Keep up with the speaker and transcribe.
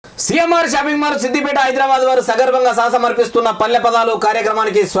CMR shopping mall Siddipet Hyderabad వారు సగర్వంగా సమర్పిస్తున్న పల్లె పదాలు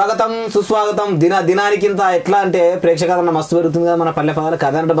కార్యక్రమానికి స్వాగతం సుస్వాగతం. దినానికింత ఎట్లా అంటే ప్రేక్షకాదరణ మస్తు పెరుగుతుంది కదా మన పల్లె పదాలు.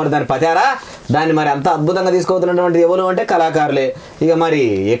 కథ అంటే మరి దాని పతారా దాన్ని మరి అంత అద్భుతంగా తీసుకోవతున్నటువంటి ఎవరు అంటే కళాకారులే. ఇక మరి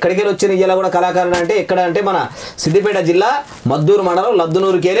ఎక్కడికి వచ్చిన ఇలా కూడా కళాకారులు అంటే ఎక్కడ అంటే మన సిద్దిపేట జిల్లా మద్దూరు మండలం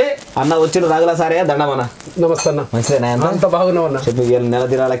లద్దునూరుకెళ్ళి అన్న వచ్చిన రాగుల సారయ్య దండమన్న. నమస్తే అన్న. మంచిదేనా? అంత బాగున్నామన్నా. చెప్పి ఇవాళ నెల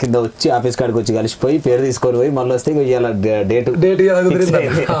దినాల కింద వచ్చి ఆఫీస్ కాడికి వచ్చి కలిసిపోయి పేరు తీసుకొని పోయి మళ్ళీ వస్తే ఇవాళ డేట్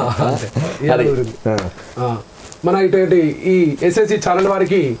మన ఇటువంటి ఈ ఎస్ఎస్సి ఛానల్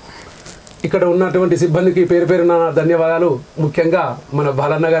వారికి ఇక్కడ ఉన్నటువంటి సిబ్బందికి పేరు పేరున ధన్యవాదాలు. ముఖ్యంగా మన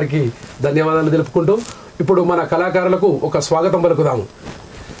బాలన్న గారికి ధన్యవాదాలు తెలుపుకుంటూ ఇప్పుడు మన కళాకారులకు ఒక స్వాగతం పలుకుదాము.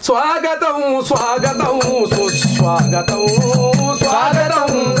 స్వాగతం స్వాగతం సుస్వాగతం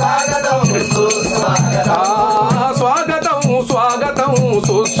స్వాగతం స్వాగతం స్వాగతం స్వాగతం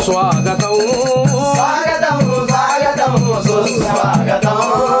సుస్వాగతం స్వాగతం స్వాగతం సుస్వాగతం.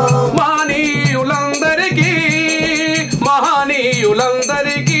 మహనీయులందరికీ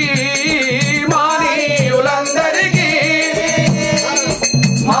మహనీయులందరికీ మహనీయులందరికీ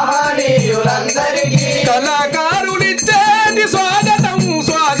మహనీయులందరికీ కళాకారులిచ్చేటి స్వాగతం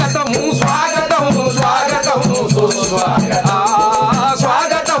స్వాగతం స్వాగతం స్వాగతం సుస్వాగతం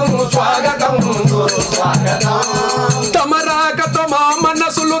స్వాగతం స్వాగతం సుస్వాగతం. తమరాకతో మా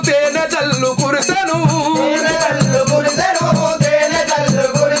మనసులు తేనె జల్లు కురిసెను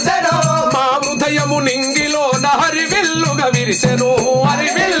మా హృదయము నింగిలోన హరివిల్లుగా విరిసెను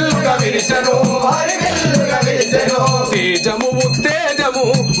హరివిల్లుగా విరిసెను హరివిల్లుగా విరిసెను. తేజము ఉత్తేజము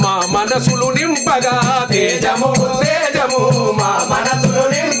మా మనసులు నింపగా తేజము ఉత్తేజము మా మనసులు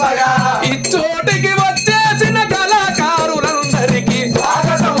నింపగా ఇచ్చోటికి వచ్చేసిన కళాకారులందరికీ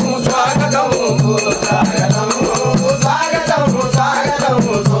స్వాగతం స్వాగతం స్వాగతం స్వాగతం స్వాగతం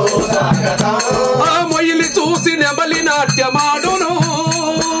స్వాగతం. ఆ మొయిలి చూసి నెమలి నాట్యమాడును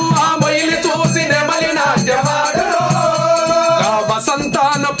ఆ మొయిలి చూసి నెమలి నాట్యమాడును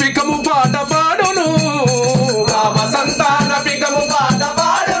వసంతాన పికము పాట పాడును వసంతాన పికము పాట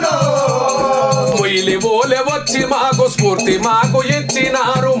పాడును. మొయిలి ఓలె వచ్చి మాకు స్ఫూర్తి మాకు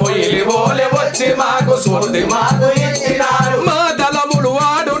ఇచ్చినారు మొయిలి ఓలె వచ్చి మాకు స్ఫూర్తి మాకు ఇచ్చినారు. మా దళములు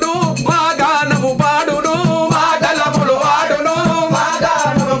ఆడును మా గానము పాడును మా దళములు ఆడును మా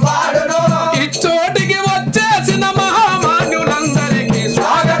గానము పాడును. ఇచ్చోటికి వచ్చేసిన మహామాన్యులందరికీ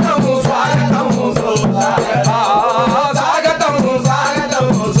స్వాగతం స్వాగతం స్వాగతం స్వాగతం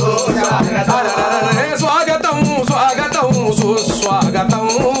స్వాగతం స్వాగతం సుస్వాగతం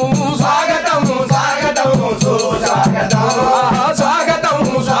స్వాగతం స్వాగతం సుస్వాగతం స్వాగతం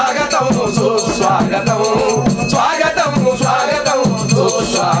స్వాగతం సుస్వాగతం స్వాగతం స్వాగతం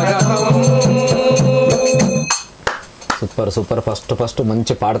సుస్వాగతం. Super super. ఫస్ట్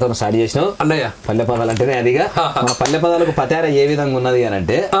మంచి పాటతో స్టార్ట్ చేసినావు అన్నయ్య. పల్లె పదాలు అంటేనే అదిగా మన పల్లె పదాలకు పతార ఏ విధంగా ఉన్నది అని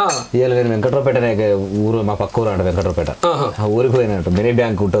అంటే ఇవాళ నేను వెంకటరావుపేట ఊరు మా పక్క ఊరు అంట వెంకటరావుపేట. ఆ ఊరికి పోయినట్టు మినీ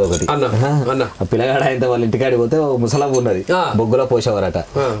బ్యాంక్ ఉంటుంది ఒకటి. ఆ పిల్లగాడ అయితే వాళ్ళ ఇంటికాడికి పోతే ముసలాబు ఉన్నది బొగ్గులో పోసేవారట.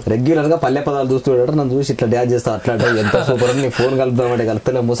 రెగ్యులర్ గా పల్లె పదాలు చూస్తుండట నన్ను చూసి ఇట్లా డ్యాన్స్ చేస్తా అట్లా ఎంత సూపర్ అని ఫోన్ కలుపుతామంటే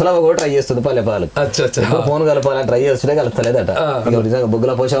కలుపుతలే. ముసలాబు కూడా ట్రై చేస్తుంది పల్లె పదాలు. ఫోన్ కలపాలని ట్రై చేస్తుంటే కలుపుతలేదట.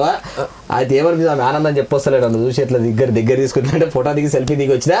 బొగ్గులో పోసావా అయితే ఏమనిపిస్తుంది ఆనందం చెప్పొస్తలేడు. నన్ను చూసి ఇట్లా దగ్గర తీసుకుంటే ఫోటో దిగి సెల్ఫీ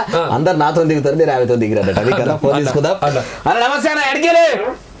దిగి వచ్చినా అందరు నాతో దిగుతారు నేను ఆమెతో దిగిరట. అది కదా ఫోన్ తీసుకుందాం. అన్న నమస్తే అన్న ఎడికేలి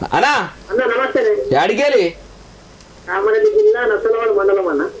అన్నా ఎడికేలి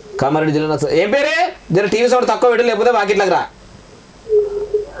కామారెడ్డి జిల్లా. ఏం పేరే జర టీవీ సౌండ్ తక్కువ పెట్టు లేకపోతే వాకిట్లకు రా.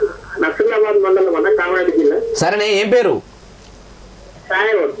 సరేనే ఏం పేరు?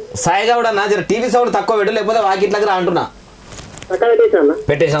 సాయిగౌడ్ అన్న జర టీవీ సౌండ్ తక్కువ పెట్టు లేకపోతే వాకిట్లకు రా అంటున్నా.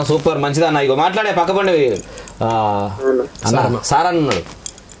 పెట్టేసాం. సూపర్ మంచిదన్న. ఇగో మాట్లాడే పక్క పండి సార్ అన్నాడు.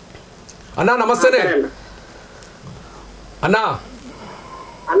 అన్నా నమస్తే అన్నా.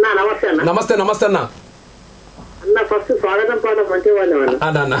 నమస్తే నమస్తే అన్న. అన్న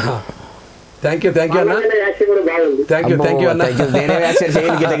థ్యాంక్ యూ అన్న. థ్యాంక్ యూ అన్న.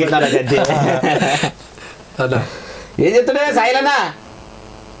 ఏం చెప్తుండే సాయిలన్నా?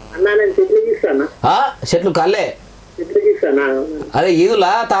 చెట్లు కల్లే అదే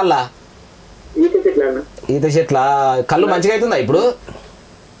ఈదులా తాళ్ళ ఈత చెట్ల కళ్ళు మంచిగా అవుతుందా ఇప్పుడు?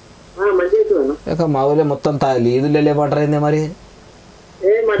 మా ఊళ్ళో మొత్తం ఈదులే లేపంటారు ఏంది మరి?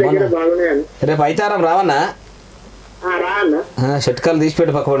 రేపు అయితారం రావన్నా? చెట్టు కళ్ళు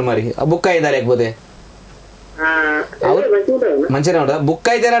తీసిపెట్టి పక్కపడి మరి. బుక్ అయిందా లేకపోతే? మంచిగా ఉంటా. బుక్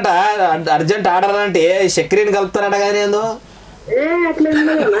అయితేనట అర్జెంట్ ఆర్డర్ అంటే చక్రీని కలుపుతారట కానీ ఏందో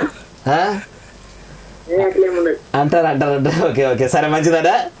అంటారు. ఓకే సరే మంచిదట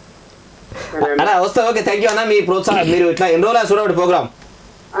అన్నా వస్తా. ఓకే థ్యాంక్ యూ అన్న. మీ ప్రోత్సాహం మీరు ఇట్లా ఎన్ని రోజులు చూడబట్టి ప్రోగ్రామ్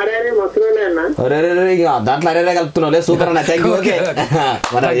దాంట్లో అరే కలుపుతున్నావు సూపర్ అన్న థ్యాంక్ యూ ఓకే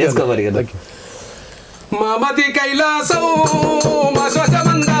మనం చేసుకో మరి మమతి కైలాసం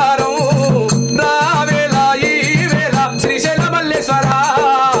మందారం రావేళ ఈ వేళ శ్రీశైల మల్లేశ్వర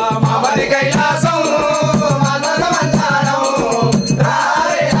మమతి కైలాసం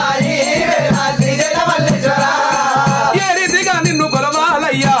ఏ రీతిగా నిన్ను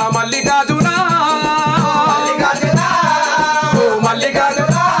కొలవాలయ్యా మల్లికార్జునా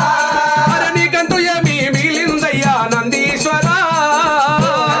మల్లికార్జునా అరే నీకంటూ ఏమి మిగిలిందయ్యా నందీశ్వర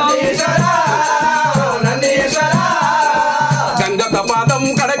గంగత పాదం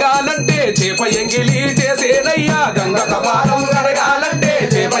కడగాలంటే చేప ఎంగిలి చేసేనయ్యా గంగత పాదం కడగాలంటే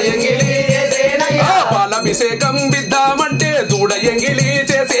చేప ఎంగిలి చేసేనయ్యా పాలాభిషేకం బిద్దామంటే దూడ ఎంగిలి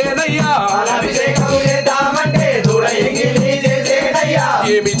చేసేనయ్యా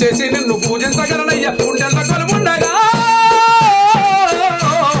ఏమి చేసి నిన్ను పూజించగలనయ్యా ఉండెంత కొలుముండగా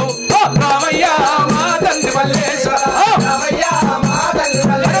రావయ్యా మా తండ్రి మల్లేశ్వర రావయ్యా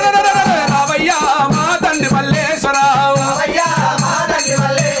మా తండ్రి మల్లేశ్వర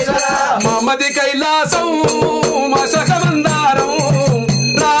మమది కైలాసం మందారం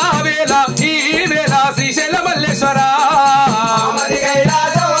రావేళ ఈ వేళ శ్రీశైల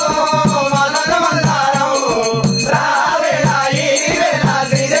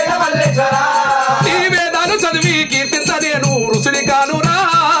మల్లేశ్వర నీ వేదాలు చదివి కీర్తించదేను ఋషుని కానురా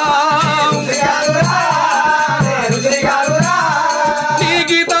నీ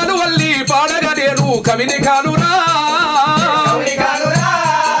గీతాలు వల్లి పాడగా నేను కవిని కానురా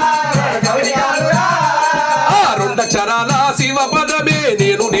రెండక్షరాల శివ పదమే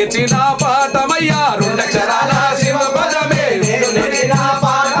నేను నేర్చిన పాఠమయ్యా రెండక్షరాల శివ పదమే నేను నేర్చిన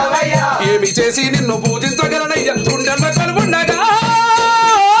పాఠమయ్యా ఏమి చేసి నిన్ను పూజించగలనయ్యా గుండెల కలుముండగా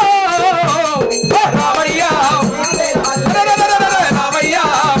రామయ్యా రామయ్యా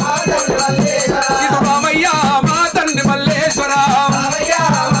ఇది రామయ్యా మా తండ్రి మల్లేశ్వర రామయ్యా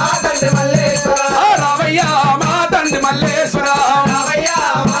మా తండ్రి మల్లేశ్వర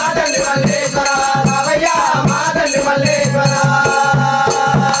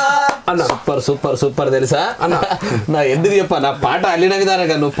సూపర్ సూపర్ సూపర్ తెలుసా అన్న నా ఎందుకు చెప్పా నా పాట అల్లిన విధానం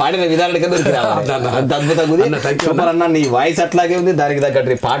నువ్వు పాడిన విధానానికి అంత అద్భుతంగా ఉంది సూపర్ అన్న నీ వాయిస్ అట్లాగే ఉంది దానికి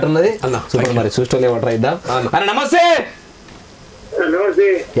తగ్గట్టు పాట ఉన్నది సూపర్ మరి చూసుకోలే వాటర్ ఇద్దాం అన్న నమస్తే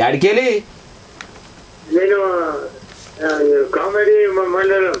యాడికెళ్ళి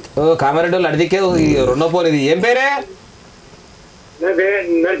ఓ కామారెడ్డి వాళ్ళు అడిగికే రెండో పోలు ఇది ఏం పేరే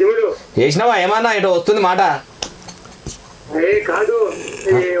వేసినావా ఏమన్నా ఇటు వస్తుంది మాట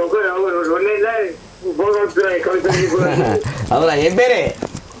అవునా ఏం పేరే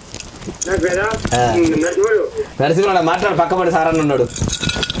నరసింహ మాట్లాడు పక్కపడి సార్ అని ఉన్నాడు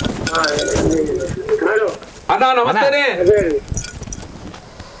అన్నా నమస్తేనే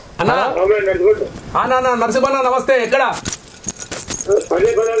అన్నా అన్నా నరసింహ నమస్తే ఎక్కడ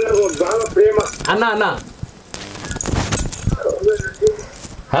అన్నా అన్నా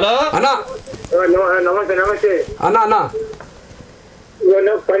హలో అన్నా నమస్తే నమస్తే అన్నా అన్నా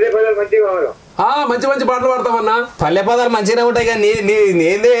పల్లె పదాలు మంచిగా కావాలి మంచి మంచి పాటలు పాడతామన్నా పల్లె పదాలు మంచిగానే ఉంటాయి కానీ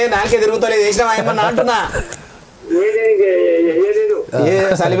నేనే నాకే తిరుగుతలేదు వేసినా ఏమన్నా అంటున్నా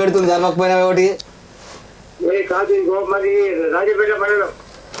ఏ చలి పెడుతుంది చదవకపోయినా ఒకటి మరి రాజపేట మండలం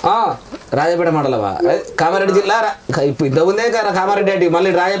రాజపేట మండలమా కామారెడ్డి జిల్లా ఇప్పుడు ఇంతకుముందే కామారెడ్డి అంటే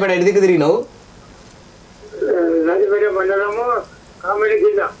మళ్ళీ రాజపేట ఎడి దిక్కు తిరిగినావు రాజపేట మండలము కామారెడ్డి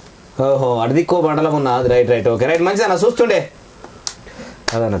జిల్లా ఓహో అడిదిక్కో మండలం ఉన్నా రైట్ రైట్ ఓకే రైట్ మంచిదన్న చూస్తుండే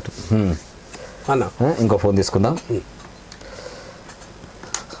అదన్నట్టు అన్న ఇంకో ఫోన్ తీసుకుందాం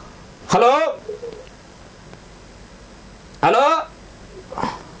హలో హలో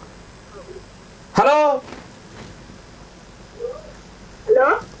హలో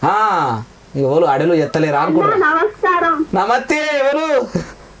ఎవరు అడలు ఎత్తలేరా అనుకుంటా నమస్కారం నమస్తే ఎవరు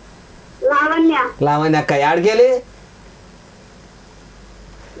లావణ్య అక్క యాడికెళ్ళి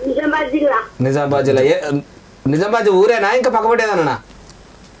నిజామాబాద్ జిల్లా నిజామాబాద్ ఊరేనా ఇంకా పక్కపట్టేదన్నా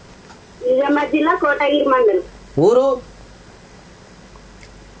నిజామాబాద్ జిల్లా కోటగిరి మండలం ఊరు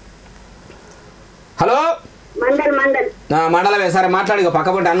హలో మండలమే సరే మాట్లాడి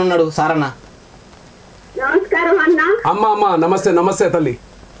పక్కపట్టి అన్న ఉన్నాడు సార్ అన్న నమస్కారం అన్న అమ్మ అమ్మ నమస్తే నమస్తే తల్లి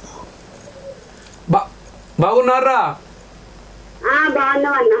బాగున్నారా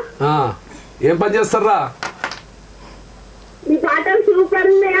బాగున్నాం అన్న ఏం పని చేస్తారా మీ పాటలు సూపర్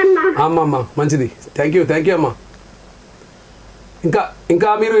ఉన్నాయి అన్న అమ్మమ్మ మంచిది థ్యాంక్ యూ అమ్మా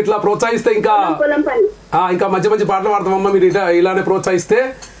ఇంకా మీరు ఇట్లా ప్రోత్సహిస్తే ఇంకా మంచి మంచి పాటలు పాడతామమ్మా మీరు ఇలానే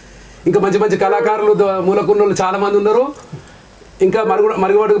ప్రోత్సహిస్తే ఇంకా మంచి మంచి కళాకారులు మూలకున్నోళ్ళు చాలా మంది ఉన్నారు ఇంకా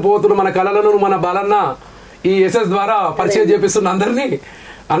మరుగుబాటుకు పోతున్న మన కళలను మన బలన్న ఈ ఎస్ఎస్ ద్వారా పరిచయం చేపిస్తున్న అందరినీ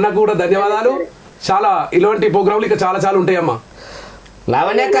అన్నకు కూడా ధన్యవాదాలు. చాలా ఇలాంటి ప్రోగ్రాంలు ఇక చాలా చాలా ఉంటాయమ్మా.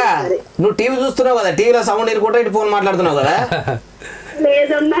 లావణ్యక్క నువ్వు టీవీ చూస్తున్నావు కదా, టీవీలో సౌండ్ ఇరుకుంటా ఇటు ఫోన్ మాట్లాడుతున్నావు కదా.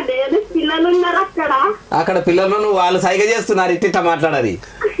 అక్కడ పిల్లలు నువ్వు వాళ్ళు సైగ చేస్తున్నారు ఇట్ట మాట్లాడాలి.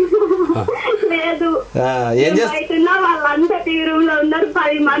 ఏం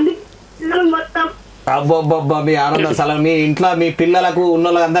అబ్బబ్బబ్బా మీ ఆనందం అసలు మీ ఇంట్లో మీ పిల్లలకు ఉన్న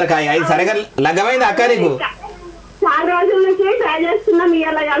అందరికి అయి సరిగా లగ్గమైంది అక్క నీకు? చాలా రోజుల నుంచి ట్రై చేస్తున్నాం,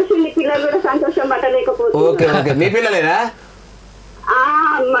 ఇలా కలిసింది. పిల్లలు కూడా సంతోషం పట్టలేకపోతే. ఓకే ఓకే మీ పిల్లలేనా?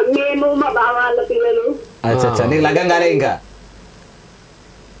 మేము మా బావ వాళ్ళ పిల్లలు. అచ్చా నీకు లగ్గం కాలే ఇంకా?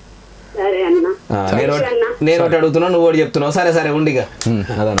 సరే అన్న, నేను ఒకటి అడుగుతున్నా నువ్వు ఒకటి చెప్తున్నావు. సరే సరే ఉండిగా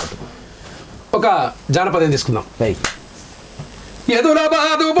అదన్నట్టు ఒక జానపదం తీసుకుందాం.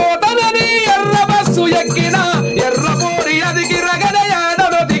 ఎదురబాదు పోతనని ఎర్ర బస్సు ఎక్కిన ఎర్ర పోరి అదికి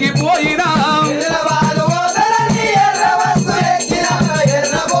రగడయాడలో దిగిపోయినా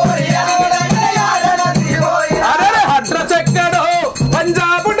అరే హడ్ర చెక్కడో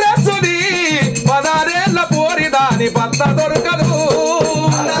పంజాబు డ్రెస్సుది 16 ఏళ్ల పోరి దాని పత్త దొరకదు.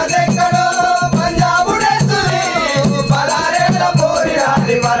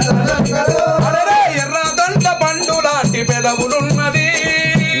 ఎర్రదండ పండు లాంటి పెదవులున్నది,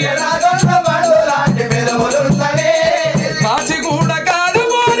 కాచిగూడ కాడ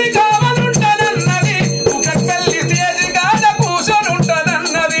పోరి కావలుంటదన్నది, కుకట్పల్లి స్టేజ్ కాడ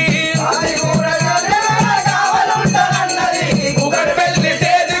కూసొనుంటదన్నది, కుకట్పల్లి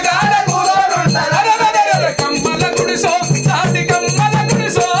స్టేజ్ కాడ కూసొనుంటదన్నది. కమ్మల గుడిసో నాటి కమ్మల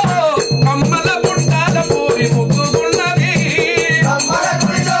గుడిసో కమ్మల పుట్టాల పోరి ముగ్గుకున్నది.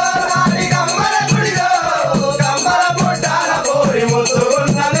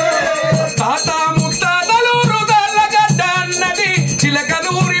 తాత ముత్తాతలూరు గల్లగడ్డ అన్నది,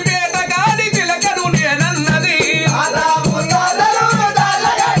 చిలకలూరి పేట కాడి చిలకను నేనన్నది.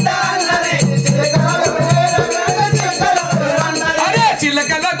 అరే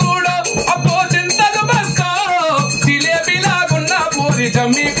చిలకల కూడా అబ్బో చింతలు బస్కో జిలేబిలాగున్న పూరి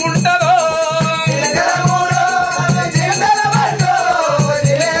జమ్మికుంటదో.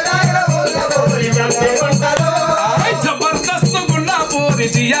 జబర్దస్తుగున్న పూరి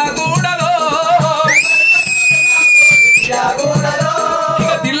జియాగూడలో.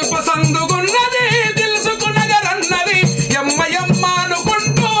 ఇక దిల్ప సందుగున్నది దిల్సుకునగరన్నది, ఎమ్మ ఎమ్మ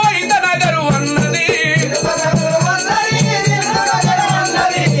అనుకుంటూ అయిత నగరు అన్నది.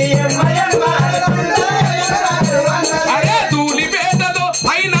 అరే తూలిపేటదో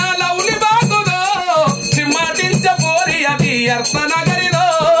అయినా లౌలి బాగుదో సింహాటించ పోరి అది అర్థ నగరిలో.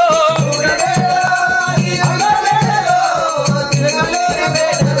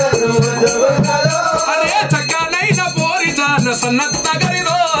 అరే చక్కనైన పోరి జాన సన్నత్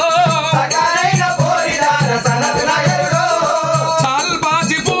నగరిలో. చాల్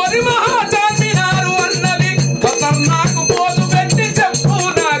బాజి పోరి మహా చార్మినారు అన్నది, ఖతర్నాకు పోజు పెట్టి చెప్పు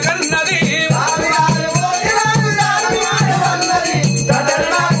నాకన్నది.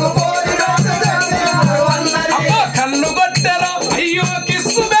 అబ్బో కన్ను కొట్టరో అయ్యో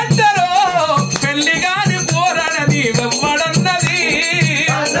కిస్సు పెట్టరో పెళ్లి గాని పోరడని వెవ్వడన్నది.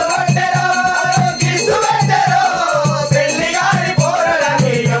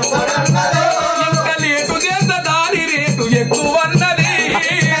 ఇంకా లేటు చేత దాని రేటు ఎక్కువన్నది.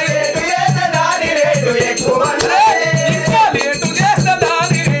 ఇంకా లేటు చేత దాని రేటు ఎక్కువన్నది. ఇంకా లేటు చేత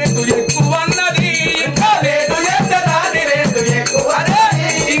దాని రేటు ఎక్కువన్నది. ఇంకా లేటు చేత దాని రేటు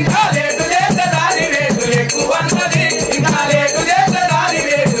ఎక్కువన్నది. ఇంకా లేటు చేత దాని రేటు ఎక్కువన్నది. ఇంకా లేటు చేత దాని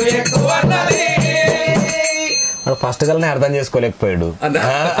రేటు ఎక్కువన్నది. ఫస్ట్ కల్నే అర్థం చేసుకోలేకపోయాడు.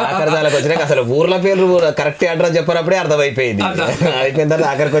 ఆఖరి దానికి వచ్చినాక అసలు ఊర్ల పేర్లు కరెక్ట్ అడ్రస్ చెప్పినప్పుడే అర్థమైపోయింది. అయిపోయిన తర్వాత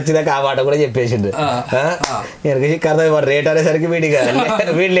ఆఖరికి వచ్చినాక ఆ మాట కూడా చెప్పేసిండు. అర్థం రేట్ అనేసరికి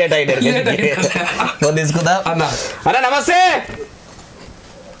వీడు లేట్ అయినాడు. తీసుకుందా అన్న? నమస్తే.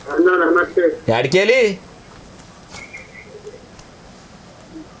 యాడికెళ్ళి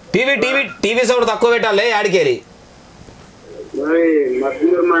టీవీ సౌండ్ తక్కువ పెట్టాలి. యాడికెళ్ళి?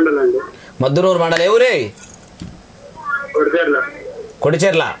 మద్దూరు మండలం. ఏ ఊరే?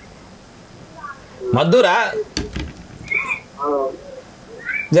 కొడిచెర్ల. మద్దూరా?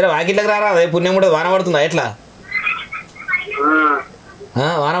 జర వాకిట్లకు రారా. అదే పుణ్యం కూడా వాన పడుతుందా? ఎట్లా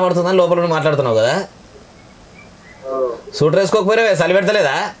వాన పడుతుందని లోపల మాట్లాడుతున్నావు కదా. సూట్ వేసుకోకపోయినా చలి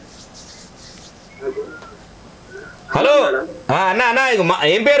పెడతలేదా? హలో అన్న అన్న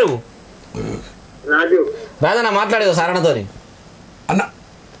ఏం పేరు? రాజన్న మాట్లాడేది సారణతోని. అన్న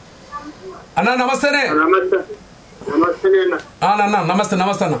అన్న నమస్తేనే. అన్న నమస్తే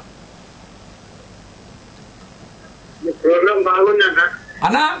నమస్తే అన్న. ప్రోగ్రామ్ బాగుందంట.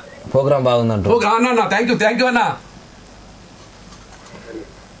 అన్న థ్యాంక్ యూ అన్న.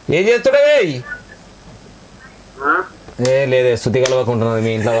 ఏం చేస్తుడవే? లేదే శృతి కలవకుంటున్నది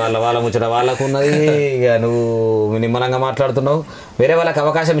మీ ఇంట్లో వాళ్ళ ముచ్చట వాళ్ళకు ఉన్నది. ఇక నువ్వు నిమ్మలంగా మాట్లాడుతున్నావు. వేరే వాళ్ళకి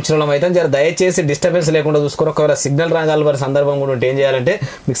అవకాశం ఇచ్చిన వాళ్ళం అయితే జర దయచేసి డిస్టర్బెన్స్ లేకుండా చూసుకుని ఒకవేళ సిగ్నల్ రాగలవారి సందర్భం కూడా ఉంటే ఏం చేయాలంటే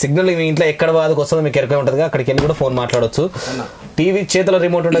మీకు సిగ్నల్ మీ ఇంట్లో ఎక్కడ బాధకు వస్తుందో మీకు ఎక్కడ ఉంటుంది అక్కడికి వెళ్ళి కూడా ఫోన్ మాట్లాడవచ్చు. టీవీ చేతిలో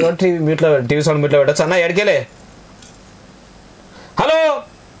రిమోట్ ఉంటుంది కాబట్టి టీవీ సౌండ్ మీట్లో పెట్టచ్చు. అన్న ఎడికెళ్ళే హలో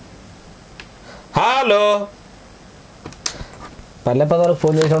హలో పల్లె పదాలకు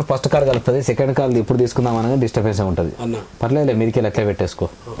ఫోన్ చేసినప్పుడు ఫస్ట్ కాల్ కలుపుతుంది, సెకండ్ కాల్ ఇప్పుడు తీసుకుందాం అనగా డిస్టర్బెన్స్ ఉంటుంది. పర్లేదు మీరికి ఎట్లా పెట్టేసుకో,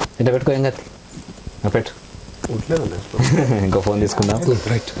 ఇట్లా పెట్టుకో ఏం కత్తి పెట్టు. ఇంకో ఫోన్ తీసుకుందాం.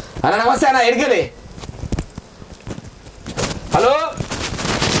 అన్న నమస్తే అన్న ఎడికెళ్ళి. హలో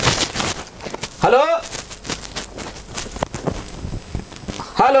హలో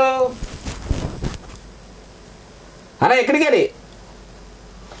హలో అన్న ఎక్కడికి వెళ్ళి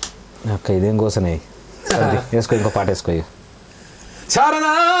అక్క ఇదేం కోసనే వేసుకో, ఇంకో పాట వేసుకో. శారదా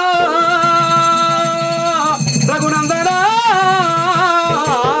రఘునందనా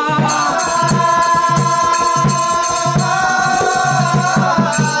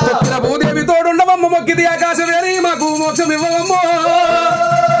తొక్కిన భూదేవి తోడుండవమ్మ మొక్కిది ఆకాశవేరి మాకు మోక్షం ఇవ్వవమ్మ.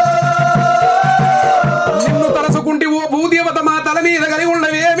 నిన్ను తలసుకుంటి ఓ భూదేవత మా తల మీద కలిగి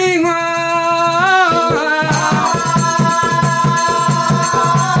ఉండవేమి.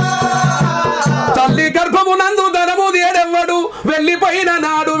 తల్లి గర్భము నందు ధనము దేడెవ్వడు వెళ్ళిపోయిన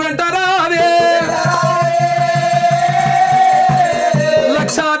నాడు వెంటరాదే.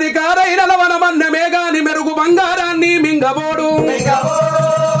 లక్షాధికారైన లవనమన్నమే గాని మెరుగు బంగారాన్ని మింగబోడు.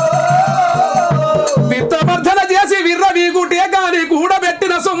 విత్తవర్ధన చేసి విర్రవీగుటే గాని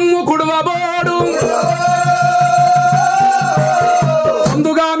కూడబెట్టిన సొమ్ము కుడవబోడు.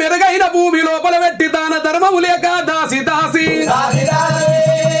 ముందుగా మెరుగైన భూమి లోపల పెట్టి దాన ధర్మము లేక దాసి దాసి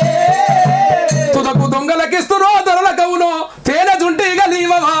తుదకు దొంగలకిస్తురో దొరలకవునో తేనె జుంటిగా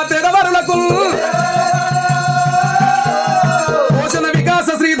నీవవా తెరవరులకు. పోషణ వికాస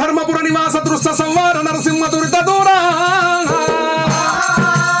శ్రీ ధర్మపుర నివాస దృష్ట సంవార నరసింహ దురిత దూరా.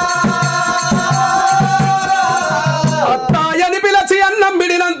 అత్తాయని పిలచి అన్నం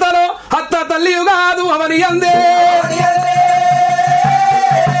బిడినంతలో అత్త తల్లియు కాదు అవని అందే.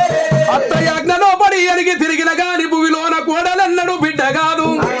 అత్త యాజ్ఞలో పడి ఎరిగి తిరిగిన గాని భూమిలోన కోడలన్నడు బిడ్డ కాదు.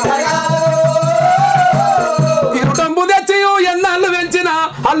 ఇరుటంబు తెచ్చి ఎన్నాళ్ళు పెంచిన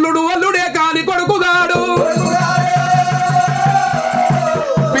అల్లుడు అల్లుడే కాని కొడుకుగాడు.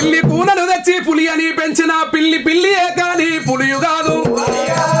 పిల్లి పూనను తెచ్చి పులి అని పెంచిన పిల్లి పిల్లియే కాని పులియు కాదు.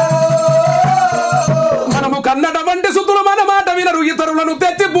 మనము కన్నడ వంటి సుతులు మన మాట వినరు, ఇతరులను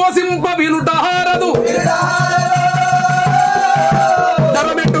తెచ్చి పోసింప వినుట హారదు.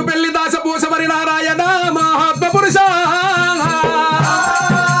 ధరమెట్టు పెళ్లి దాస పోషమరి నారాయణ మహాత్మ పురుష.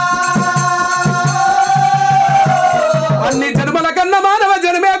 అన్ని జన్మల కన్నా మానవ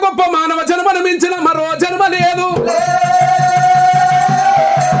జన్మే గొప్ప, మానవ జన్మను మించిన మరో జన్మ లేదు.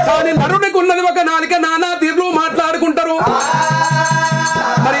 కానీ నరునికి ఉన్నది ఒక నాలిక, నానా తీర్లు మాట్లాడుకుంటారు.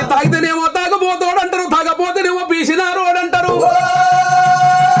 మరి తాగితేనేమో తాగబోతోడంటారు, తాగపోతేనేమో పీసినారోడంటారు.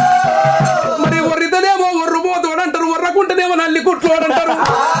 మరి ఒర్రితేనేమో ఒర్రుపోతోడంటారు, ఒర్రకుంటేనేమో నల్లి కుట్లోడంటారు.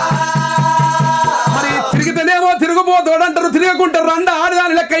 మరి తిరిగితేనేమో తిరుగుపోతోడంటారు, తిరగకుంటారు రండ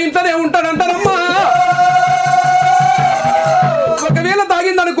ఆడదాని లెక్క ఇంటనే ఉంటాడంటారమ్మా. ఒకవేళ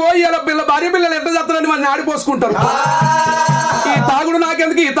తాగిందనుకో ఇలా భార్య పిల్లలు ఎట్లా చేస్తారని మన ఆడిపోసుకుంటారు. ఈ తాగుడు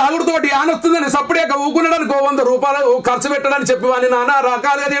నాకెందుకు, ఈ తాగుడు తోటి ఆనొస్తుందని సప్పుడేక ఊకున్నాడనుకో 100 రూపాయలు ఖర్చు పెట్టడానికి చెప్పి వాడిని నానా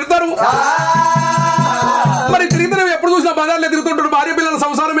రకాలుగా తిడతారు. మరి తిరిగితే ఎప్పుడు చూసినా బజార్లో తిరుగుతుంటాడు, భార్య పిల్లల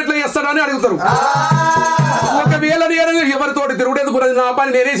సంసారం ఎట్లా చేస్తాడని అడుగుతారు. ఒకవేళ నేను ఎవరితోటి తిరుగుడేందుకు నా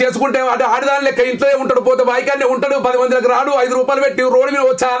పని నేనే చేసుకుంటే అటు ఆడదాని లెక్క ఇంట్లో ఉంటాడు, పోతే బాయికాన్నే ఉంటాడు, 10 మందికి రాడు, 5 రూపాయలు పెట్టి రోడ్డు మీద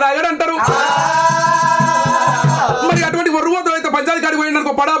వచ్చి ఆదాగాడు అంటారు. మరి అటువంటి ఒర్రుపోతూ అయితే పంచాయతీ కాడికి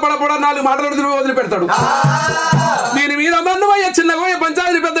పోయిననుకో పడా పడా పడా 4 మాటలు వదిలిపెడతాడు. దీని మీద మన్నవయ్య చిన్నగా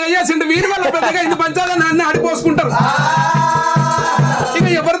పంచాయతీ పెద్దగా అయ్యేసిండు, వీరి వల్ల పెద్దగా ఇంత పంచాయతీ నన్ను ఆడిపోసుకుంటారు. ఇక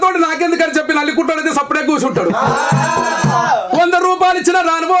ఎవరితోటి నాకెందుకని చెప్పి నల్లికుంటాడైతే సప్పుడే కూర్చుంటాడు. 100 రూపాయలు ఇచ్చిన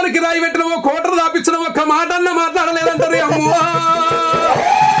రానుభవానికి రాయి పెట్టిన ఓ కోటరు దాపించిన ఒక్క మాట అన్న మాట్లాడలేదంటారు. అమ్మో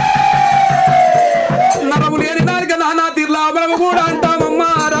నరము లేని దానికి నానా తీర్లా మనము కూడా అంటామమ్మా.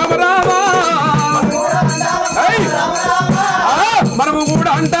 రామ రామ మనము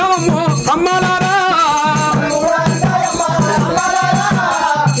కూడా అంటామమ్మో అమ్మాలారా.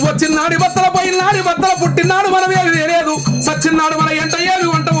 వచ్చినాడి బత్తల పోయినాడి బత్తల పుట్టినాడు మనమేమి తెలియదు, సచ్చినాడు మన ఎంట ఏమి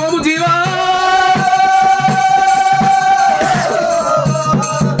వంట ఓము జీవా.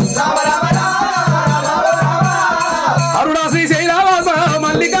 అరుడా శ్రీ శైరావాస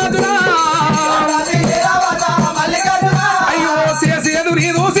మల్లికార్జున అయ్యో చేసేదు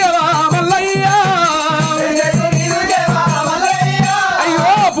నీదు సేవ మల్లయ్య. అయ్యో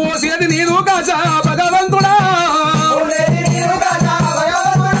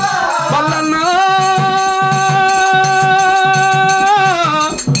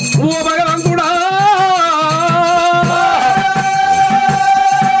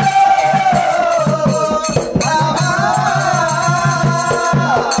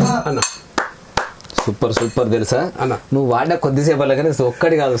సూపర్ సూపర్ తెలుసా నువ్వు వాడిన కొద్దిసేపు కానీ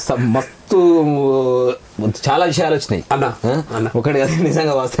ఒక్కటి కాదు మస్తు చాలా విషయాలు వచ్చినాయి ఒకటి కాదు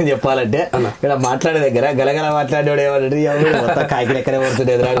నిజంగా వాస్తవం చెప్పాలంటే ఇక్కడ మాట్లాడే దగ్గర గలగల మాట్లాడేవాడు ఏమంటే కాకి లెక్కనే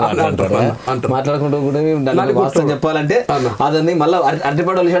పడుతుంది ఎదురాడు మాట్లాడుకుంటూ వాస్తవం చెప్పాలంటే అదని మళ్ళీ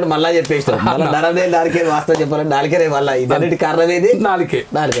అరటిపడి వచ్చాడు మళ్ళా చెప్పేస్తాం మళ్ళీ నరదే నాలుగే వాస్తవం చెప్పాలంటే నాలుగే మళ్ళీ ఇదన్నిటి కారణం ఏది నాలుగే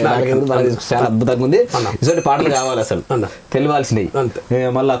చాలా అద్భుతంగా ఉంది ఇటువంటి పాటలు కావాలి అసలు తెలియాల్సినవి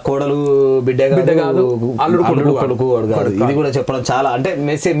మళ్ళా కోడలు బిడ్డ కాదు అల్లుడు కొడుకు కాదు ఇది కూడా చెప్పడం చాలా అంటే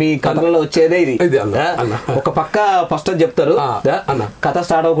మెసేజ్ మీ కథలలో వచ్చేదే ఇది ఒక పక్క ఫస్ట్ చెప్తారు కథ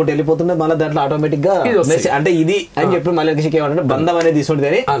స్టార్ట్ అవ్వకుండా వెళ్ళిపోతుంటే మళ్ళీ దాంట్లో ఆటోమేటిక్ గా అంటే ఇది అని చెప్పి మళ్ళీ ఏమంటే బంధం అనేది తీసుకుంటుంది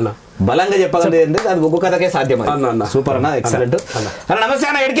అని బలంగా చెప్పాలంటే అది ఒక్క కథకే సాధ్యం సూపర్ అన్న ఎక్సలెంట్ అన్న నమస్తే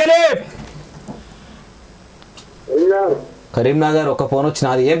అన్న ఎడికెళ్ళి కరీంనగర్ ఒక ఫోన్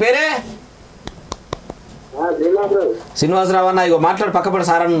వచ్చినది ఏ పేరే శ్రీనివాసరావు అన్న ఇగో మాట్లాడు పక్కపడి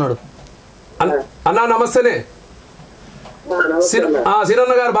సార్ అన్నాడు అన్నా నమస్తేనే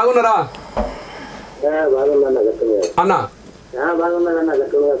సీనన్న గారు బాగున్నారా అన్నా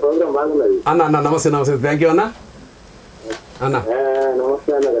అన్న అన్న నమస్తే నమస్తే థ్యాంక్ యూ అన్న అన్న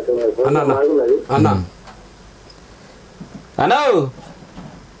అన్న అన్న అన్నా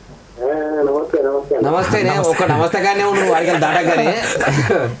నమస్తే ఒక నమస్తే కానీ నువ్వు వాడికి దాటగానే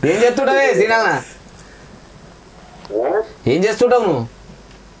ఏం చేస్తుంటావే శ్రీనాన్న ఏం చేస్తుంటావు నువ్వు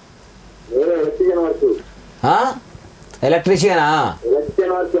ఎలక్ట్రీషియనా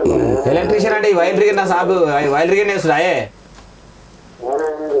ఎలక్ట్రీషియన్ అంటే వైర్ రిగన్ నా సాబు వైర్ రిగన్ వేస్తుడాయే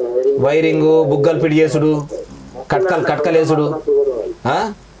వైరింగ్ బుగ్గలు ఫిట్ చేసుడు కట్కలు వేసుడు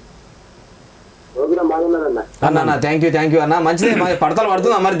అన్న థ్యాంక్ యూ అన్న మంచిదే పడతలు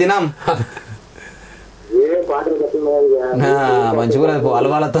పడుతుందా మరి దినం మంచిగా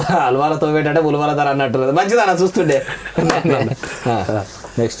అలవాలతో పెట్టంటే ఉలవాలతో అన్నట్టు మంచిదన్న చూస్తుండే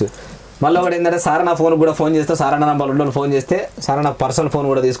నెక్స్ట్ మళ్ళీ ఒకటి ఏంటంటే సార్ నా ఫోన్ కూడా ఫోన్ చేస్తే సార్ అన్న వాళ్ళు ఫోన్ చేస్తే సార్ నా పర్సనల్ ఫోన్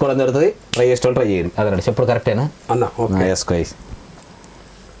కూడా తీసుకోవడం జరుగుతుంది ట్రై చేసేవాళ్ళు ట్రై చేయండి అదే చెప్పుడు కరెక్టేనా అన్న ఎస్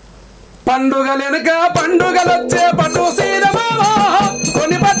పండుగలెనక పండుగలొచ్చే పట్టు సీరమామా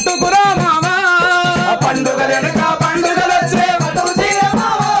కొని పట్టుకురా మామా పండుగలెనక పండుగలొచ్చే పట్టు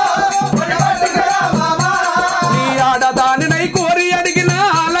సీరమామా కొని పట్టుకురా మామా నీ ఆడదానినై కోరి అడిగిన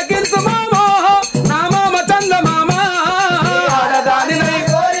ఆలకించు మామా నా మామ చంద మామా ఆడదానినై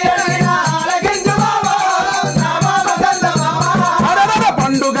కోరి అడిగిన ఆలకించు మామా నా మామ చంద మామా అరవర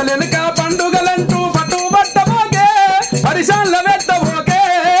పండుగలెనక పండుగలంటూ పట్టు పట్టబోకే పరిశాల వెట్టబోకే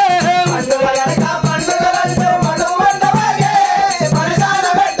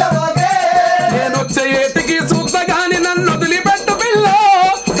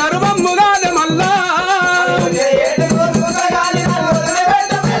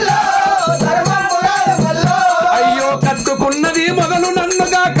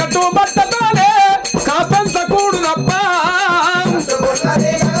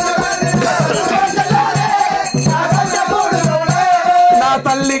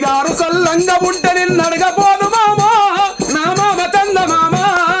తల్లిగారు సల్లంగా ఉంటే నిన్ను అడగపోను మామా నా మామ చంద మామా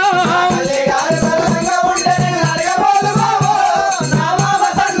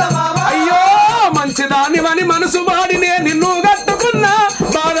అయ్యో మంచిదానివని మనసు వాడినే నిన్ను కట్టుకున్నా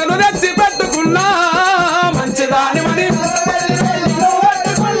బాధను తెచ్చి పెట్టుకున్నా మంచిదానివని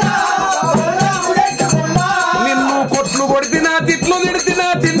నిన్ను కొట్లు కొడితినా తిట్లు తిడితినా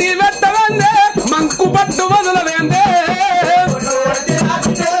తిండి పెట్టవందే మంకు పట్టు వదలవేందే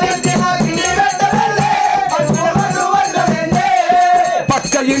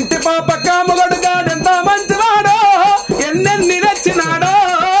పక్క ఇంటి పాప కాముగడుగాడెంత మంచివాడో ఎన్నెన్ని నచ్చినాడో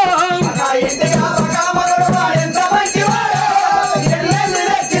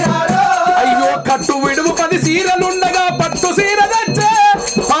అయ్యో కట్టు విడువు 10 సీరలుండగా పట్టు సీర తెచ్చే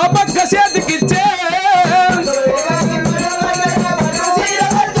పాపక్క చేతికిచ్చే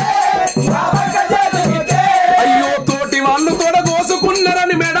అయ్యో తోటి వాళ్ళు కూడా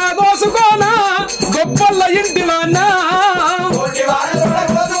కోసుకున్నారని మెడా కోసుకోనా గొప్పల్ల ఇంటి వాన్నా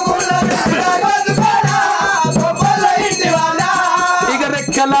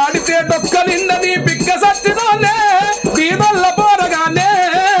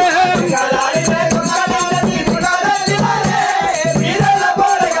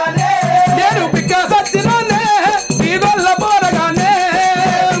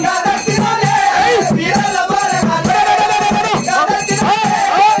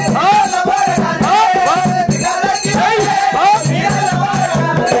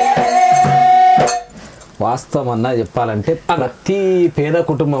వాస్తవం అన్నా చెప్పాలంటే ప్రతి పేద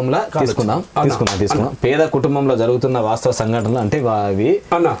కుటుంబంలో తీసుకుందాం పేద కుటుంబంలో జరుగుతున్న వాస్తవ సంఘటనలు అంటే అవి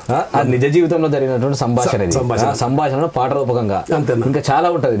నిజ జీవితంలో జరిగినటువంటి సంభాషణ పాట రూపకంగా ఇంకా చాలా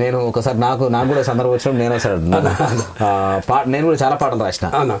ఉంటది. నేను ఒకసారి నాకు కూడా సందర్భం వచ్చినప్పుడు నేను కూడా చాలా పాటలు రాసిన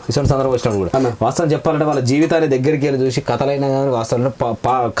ఇటువంటి సందర్భం వచ్చినప్పుడు కూడా. వాస్తవం చెప్పాలంటే వాళ్ళ జీవితాన్ని దగ్గరికి వెళ్ళి చూసి కథలైనా కానీ వాస్తవం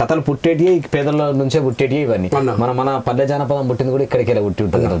కథలు పుట్టేటి పేదల నుంచే పుట్టేటి ఇవన్నీ. మన పల్లె జానపదం పుట్టింది కూడా ఇక్కడికి వెళ్ళి పుట్టి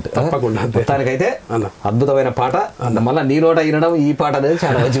ఉంటుంది. మొత్తానికైతే అద్భుతమైన పాట. మళ్ళీ నీ నోట వినడం ఈ పాట అనేది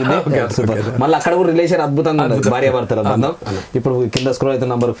చాలా మంచిగా. మళ్ళీ అక్కడ కూడా రిలేషన్ అద్భుతంగా ఉంది, భార్యాభర్తల బంధం. ఇప్పుడు కింద స్క్రోల్ అయితే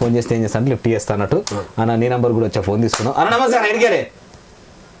నంబర్ ఫోన్ చేస్తే ఏం చేస్తాను, లిఫ్ట్ చేస్తా అన్నట్టు అన్న నీ నంబర్ కూడా వచ్చా ఫోన్ తీసుకున్నాం. అన్న నమస్తే అన్న ఎడికెళ్ళి.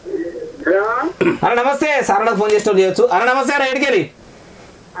 అన్న నమస్తే సార్ ఫోన్ చేసిన చేయొచ్చు. అన్న నమస్తే అన్న ఎడికెళ్ళి.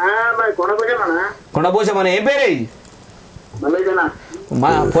 కొండపోషం ఏం పేరు మా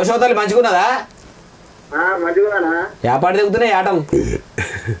పోషవతలు మంచిగున్నదా? యాపాటి దిగుతున్నాయి ఆటలు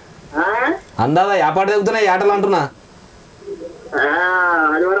అందాదా, యాపాటి దిగుతున్నాయి ఆటలు అంటున్నా.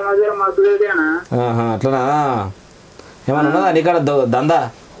 అట్లనా ఏమన్నా ఉన్నదా నీకాడ దందా?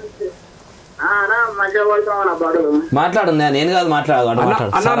 మాట్లాడు, నేను కాదు మాట్లాడు.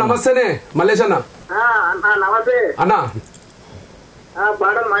 నమస్తేనే మల్లేష్ అన్న. అన్న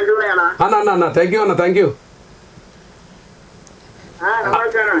అన్న థ్యాంక్ యూ అన్న, థ్యాంక్ యూ.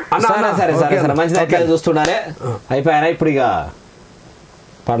 సరే సరే సరే మంచిది. అట్లా చూస్తుండాలి. అయిపోయానా ఇప్పుడు ఇక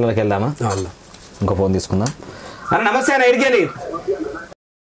పాటలకు వెళ్దామా? ఇంకో ఫోన్ తీసుకుందాం. అన్న నమస్తే అన్న ఎడికెళ్ళి.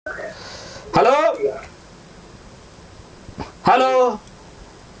 హలో హలో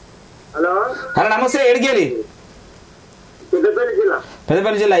అన్న నమస్తే ఎడికెళ్ళి.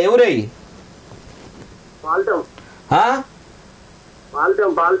 పెద్దపల్లి జిల్లా ఎవరై?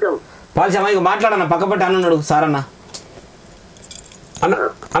 పాల్చమ్మ. ఇక మాట్లాడన్న పక్కపట్టి అన్నాడు సార్ అన్న. అన్న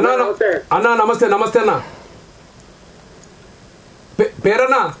నమస్తే. నమస్తే అన్న.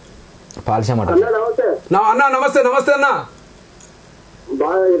 పేరన్నా? పాల్చమ్మ అన్న. నమస్తే నమస్తే అన్న.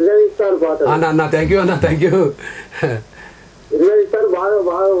 అన్న థ్యాంక్ యూ అన్న, థ్యాంక్ యూ అన్న.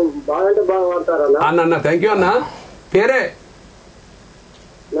 థ్యాంక్ యూ అన్న. పేరే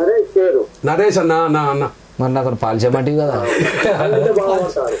నరేష్ అన్న. అన్న మరి నాకు పాల్చేయమంటే కదా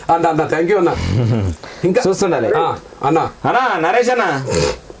అన్న. థ్యాంక్ యూ అన్న. ఇంకా చూస్తుండాలి అన్న. అన్నా నరేష్ అన్న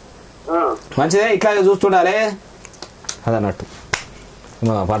మంచిదే, ఇట్లాగే చూస్తుండాలి అదన్నట్టు.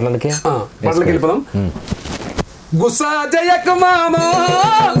 పాటలకి వెళ్ళిపోదాం. గుస్సా జయకు మామో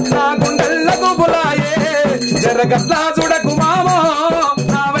నా గుండెలకు బులాయే, జరగట్లా చూడకు మామో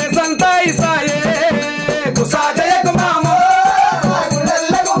నా వయసంతా ఇసాయే. గుస్సా జయకు మామో నా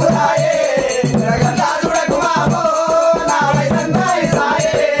గుండెలకు బులాయే, జరగట్లా చూడకు మామో నా వయసంతా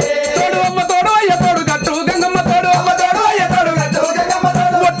ఇసాయే. తోడు అమ్మ తోడు అయ్య తోడు గట్టు గంగమ్మ తోడు అమ్మ తోడు అయ్య తోడు గట్టు గంగమ్మ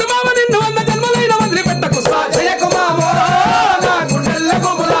తోడు ఒట్టు మామ నిన్ను 100 జన్మలైన వదిలిపెట్ట. గుస్సా జయకు మామో నా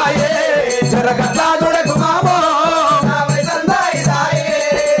గుండెలకు బులాయే, జరగట్లా చూడకు మామో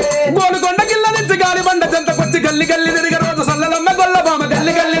గల్లి గల్లి తిరిగ రోజు సల్లలమ్మ గొల్ల బామ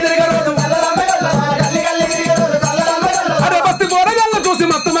గల్లి గల్లి తిరిగ రోజు. అరే బస్తి పోరగాళ్ళ చూసి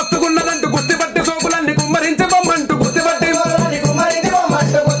మస్తు మస్తుకున్నదంటూ గుర్తిపట్టి సోకులన్నీ కుమ్మరించి బొమ్మంటూ గుర్తిపట్టి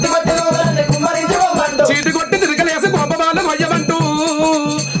చీటి కొట్టి తిరగలేసి గోపమాలు కొయ్యమంటూ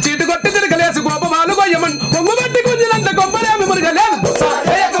చీటి కొట్టి తిరగలేసి గోపమాలు కొయ్యమంటూ కొమ్ము బట్టి గుంజినంత కొమ్మలేమి మురగలేదు.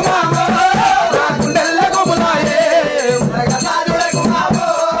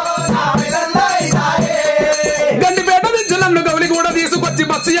 తీసుకొచ్చి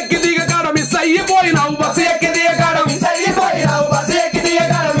బస్సు ఎక్కి దిగకాడ మిస్ అయిపోయినావు, బస్సు ఎక్కి దిగకాడ మిస్ అయిపోయినావు, బస్సు ఎక్కి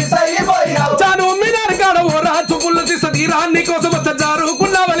దిగకాడ మిస్ అయిపోయినావు. చాను ఉమ్మినారు కాడ ఓ రాజు పుల్లు తీస తీరాన్ని కోసం వచ్చ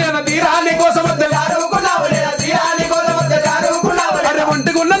జారుకున్నావా లేదా? తీరాన్ని కోసం వచ్చ జారుకున్నావా లేదా? తీరాన్ని కోసం వచ్చ జారుకున్నావా? అరే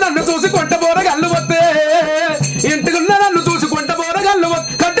ఒంటికున్న నన్ను చూసి కొంట బోరగల్లు వస్తే, ఇంటికున్న నన్ను చూసి కొంట బోరగల్లు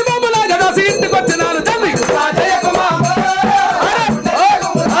వస్తే కట్టి బొమ్మలాగా రాసి ఇంటికి వచ్చినాను తల్లి.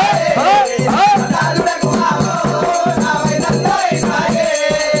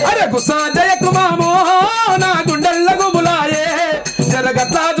 గుస్సా జయకు మామో నా గుండెలకు బులాయే,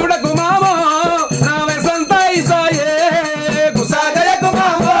 జరగట్లా చూడకు మామో నా వయసంతా ఇసాయే. గుస్సా జయకు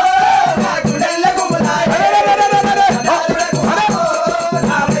మామో నా గుండెలకు బులాయే,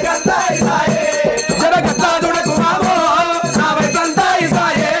 జరగట్లా చూడకు మామో నా వయసంతా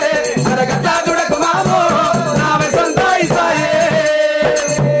ఇసాయే. జరగట్లా చూడకు మామో నా వయసంతా ఇసాయే.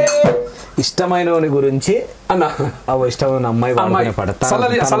 ఇష్టమైన గురించి అన్న ఇష్టమైన అమ్మాయి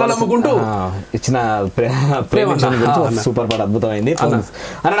నమ్ముకుంటూ ఇచ్చిన ప్రేమ సూపర్ పాట అద్భుతమైంది.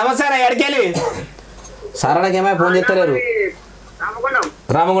 అన్న నమస్తే అన్న ఎడికెళ్ళి. సారానికి ఏమైనా ఫోన్ చెప్తలేరు.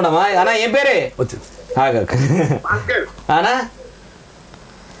 రామగుండమా అన్న ఏం పేరే? అనా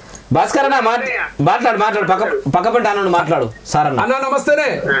భాస్కర్ అన్న మాట్లాడు పక్క పంట అన్న మాట్లాడు. సార్ అన్న నమస్తేనే.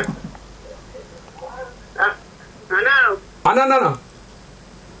 అన్న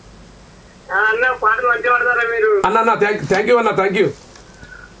అన్న పాటలు మంచిగా పడతారా మీరు? అన్న థ్యాంక్ యూ అన్న, థ్యాంక్ యూ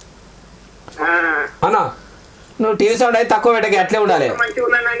అన్న. నువ్వు టీవీ సౌండ్ అయితే తక్కువ పెట్టకి అట్లే ఉండాలి. మంచిగా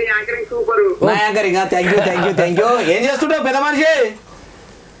ఉన్నాను, యాంకరింగ్ సూపర్. నా యాంకరింగ్ థ్యాంక్ యూ. ఏం చేస్తుంటావు పెద్ద మనిషి?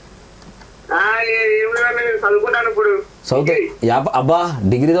 చదువుకుంటాను ఇప్పుడు. అబ్బా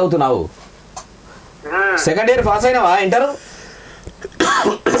డిగ్రీ చదువుతున్నావు? Second year pass అయినావా? Inter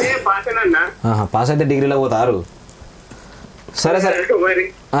pass అయితే డిగ్రీలో పోతారు. సరే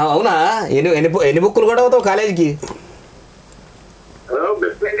అవునా? ఎన్ని బుక్కులు కూడా అవుతావు కాలేజీకి?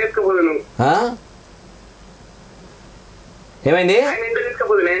 ఏమైంది?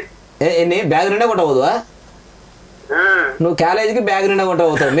 ఎన్ని బ్యాగ్ నిండా కొట్టవద్దు? నువ్వు కాలేజీకి బ్యాగ్ నిండా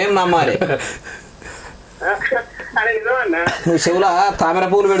కొట్టబోతావు, మేము నమ్మాలి. నువ్వు చెవుల తామర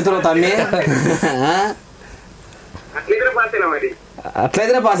పూలు పెడుతున్నావు తమ్మి.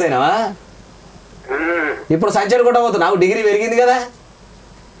 అట్లయితేనే పాస్ అయినావా? ఇప్పుడు సంచరి కొట్టబోతున్నావు, డిగ్రీ పెరిగింది కదా?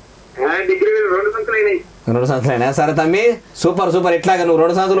 2 సంవత్సరాలు అయినా? సరే తమ్మి, సూపర్. ఇట్లాగా నువ్వు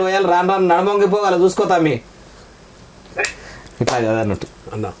 2 సంవత్సరాలు పోయాలి, రాను నడమొంగిపోవాలి, చూసుకో తమ్మి. ఇట్లా కదా అన్నట్టు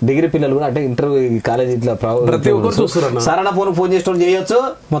డిగ్రీ పిల్లలు కూడా అంటే ఇంటర్ కాలేజ్ ఇట్లా సరైన ఫోన్ చేసిన చేయొచ్చు.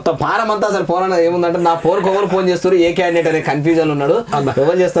 మొత్తం పానం అంతా అసలు ఫోన్ ఏముందంటే నా ఫోన్కి ఎవరు ఫోన్ చేస్తారు, ఏ క్యాండిడేట్ అనే కన్ఫ్యూజన్ ఉన్నాడు.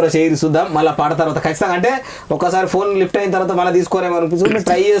 ఎవరు చేస్తారో చేయి చూద్దాం, మళ్ళీ పాట తర్వాత ఖచ్చితంగా అంటే ఒకసారి ఫోన్ లిఫ్ట్ అయిన తర్వాత మళ్ళీ తీసుకోరేమనిపిస్తుంది.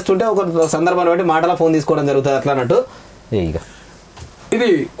 ట్రై చేస్తుంటే ఒక సందర్భాన్ని బట్టి మాటలో ఫోన్ తీసుకోవడం జరుగుతుంది అట్లా అన్నట్టు. ఇక ఇది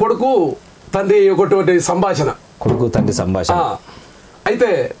కొడుకు తండ్రి ఒకటి సంభాషణ.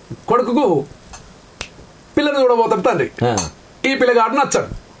 అయితే కొడుకు పిల్లని చూడబోతాడు తండ్రి. ఈ పిల్లగాడు నచ్చాడు,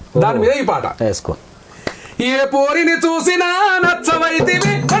 దాని మీద ఈ పాట వేసుకో. ఏ పోరిని చూసినా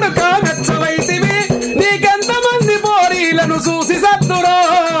నచ్చవైతివి కొడుక నచ్చవైతివి, నీకెంతమంది పోరీలను చూసి సత్తురో.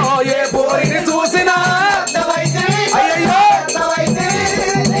 ఏ పోరిని చూసినా అయ్యో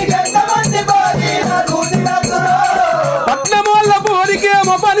పట్నమోళ్ళ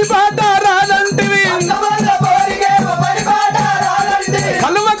పోరికేమో పని పాట రాదంటివి,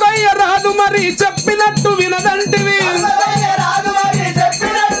 కలువ కొయ్య రాదు మరి చెప్పినట్టు వినదంటివి,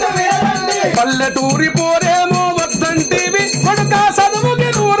 పల్లెటూరి పోరేమో వద్దంటివి, కొడుక చదువుకి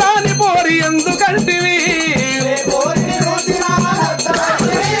నూరాని పోరి ఎందుకంటివి.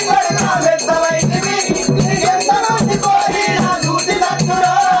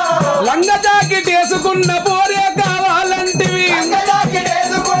 లంగ జాకెట్ వేసుకున్న పోరే కావాలంటివి,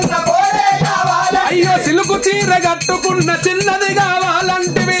 అయ్యో సిలుకు చీర కట్టుకున్న చిన్నది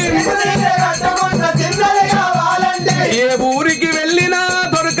కావాలంటివి. ఏ ఊరికి వెళ్ళినా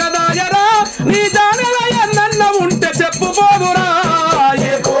దొరకదాయరా, నీ జానలయ నన్న ఉంటే చెప్పుకోదురా.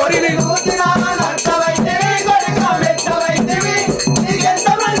 ఏ కోరిని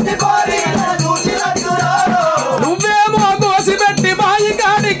నువ్వేమో కోసిపెట్టి బాయి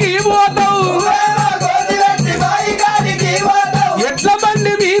కాడికి పోతావు, ఎట్ల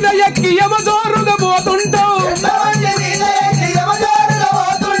బండి మీద ఎక్కి యమజోరుగా పోతుంటావు,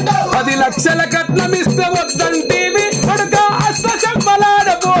 10 లక్షల కట్నమిస్తే వద్దంటివి, కొడుక అష్ట చెంపలాడ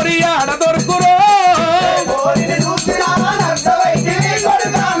పోరి ఆడ దొరుకురో.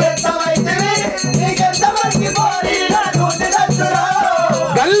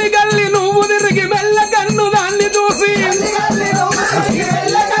 గల్లి గల్లి నువ్వు తిరిగి మెల్ల కన్ను దాన్ని చూసి,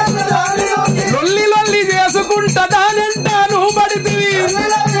 లొల్లి లొల్లి చేసుకుంటా దానంట నువ్వు పడితివి.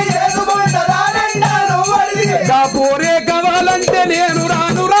 గా పోరే కావాలంటే నేను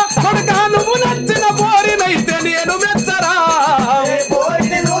రానురా, కొడుక నువ్వు నచ్చిన పోరినైతే నేను మెచ్చరా.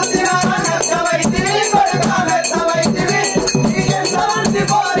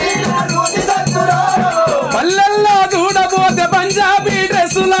 పల్లెల్లో చూడబోతే పంజాబీ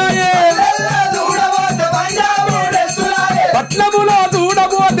డ్రెస్సులాయే, పట్నములో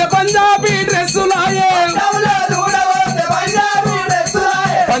చూడబోతే పంజాబీ డ్రెస్సులాయే,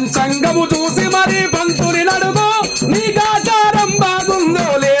 పంచంగము చూసి మరి పంతుని నడుగు, నీ ఆచారం బాగుందో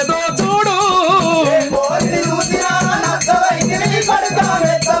లేదో చూడు.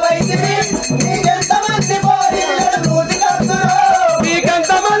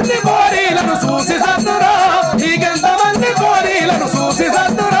 నీకెంతమంది పోరీలను చూసి సత్తురా, నీకెంతమంది పోరీలను చూసి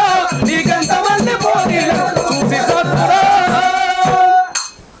సత్తురా, నీకెంతమంది పోరీలను చూసి సత్తురా.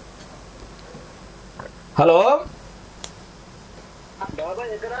 హలో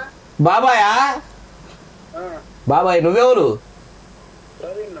బాబాయా? బాబాయ్ నువ్వెవరు?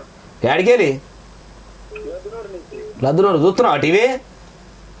 ఎడికెళ్ళి లద్దునూరు చూస్తున్నావా టీవీ?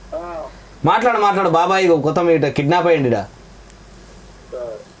 మాట్లాడు బాబాయ్, కొత్త ఇట కిడ్నాప్ అయ్యండి.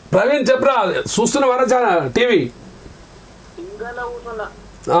 ప్రవీణ్ చెప్పరా, చూస్తున్నావా టీవీ?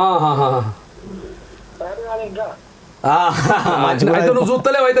 మంచిగా నువ్వు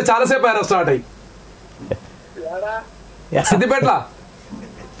చూస్తలేవు అయితే చాలాసేపు అయినా స్టార్ట్ అయ్యి. సిద్దిపేటలా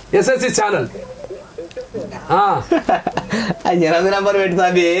SSC ఛానల్ 8 నెంబర్ పెట్టుతా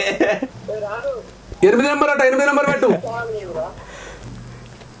 8 నెంబర్ అట 8 నెంబర్ పెట్టు.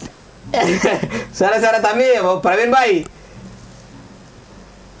 సరే సరే తమ్మి ప్రవీణ్ బాయ్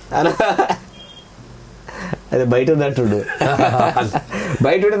అదే బయట ఉన్నట్టుండు.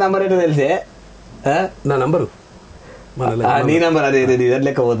 బయట ఉంటే నంబర్ ఏంటో తెలిసే నా నంబరు నీ నంబర్ అదే ఇదని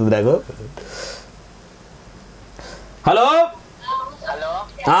లెక్క పోతుంది నాకు. హలో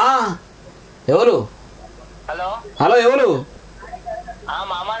ఎవరు? హలో ఎవరు?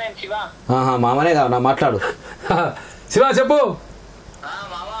 మామనే కాదు నా మాట్లాడు. శివ చెప్పు.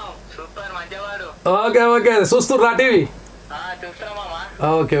 Okay okay చూస్తుర్రా TV?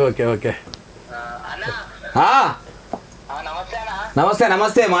 Okay okay okay. నమస్తే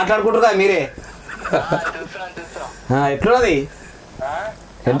నమస్తే మాట్లాడుకుంటారు కదా మీరే. ఎట్లున్నది?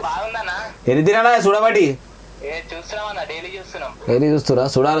 ఎన్ని తినాలా చూడబట్టి? డైలీ చూస్తురా?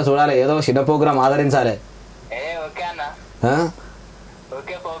 చూడాలి చూడాలి ఏదో చిన్న ప్రోగ్రామ్ ఆదరించాలి.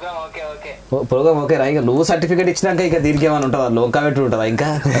 ప్రోగ్రామ్ ఓకేరా? ఇంకా నువ్వు సర్టిఫికేట్ ఇచ్చినాక ఇంకా దీనికి ఏమైనా ఉంటుందా? లోంకా పెట్టి ఉంటుందా ఇంకా?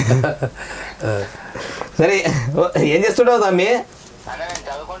 సరే ఏం చేస్తుంటావు తమ్మి?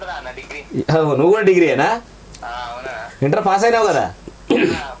 నువ్వు కూడా డిగ్రీయేనా? ఇంటర్ పాస్ అయినావు కదా?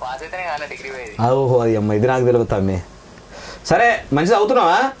 ఓహో అది అమ్మ ఇది నాకు తెలియదు తమ్మి. సరే మంచిది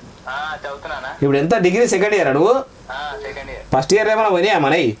అవుతున్నావా? ఇప్పుడు ఎంత డిగ్రీ సెకండ్ ఇయరా నువ్వు? ఫస్ట్ ఇయర్ ఏమైనా పోయినాయా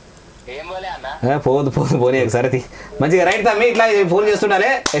మనవి? పోదు పోదు పోనీ సరే మంచిగా రైట్ తమ్మి. ఇట్లా ఫోన్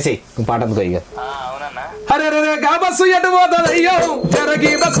చేస్తుండాలే వేసేయి పాట అందుకో ఇక. అరే రే గా బస్సు ఎటు పోతుందయ్యో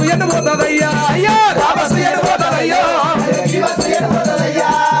జరగి బస్సు ఎటు పోతుందయ్యా అయ్యో గా బస్సు ఎటు పోతుందయ్యో.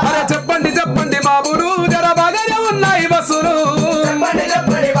 అరే చెప్పండి చెప్పండి బాబులు జర బాగానే ఉన్నాయి బస్సులు.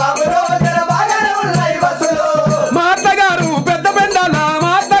 మా అత్తగారు పెద్ద పెండాల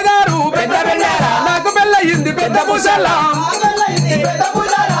మా అత్తగారు పెద్ద పెండాల నాకు పెళ్ళయింది పెద్ద పూసల.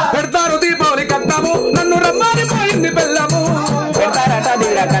 పెడతారు దీపావళి కట్టము నన్ను రమ్మని పోయింది పెళ్ళము. పెడతారట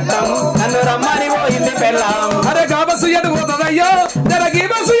దీరా కట్టము నన్ను రమ్మని పోయింది పెళ్ళం. అరే గా బస్సు ఎటు పోతుందయ్యో జరగి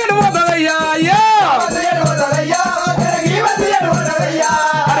బస్సు ఎటు పోతుందయ్యా అయ్యో.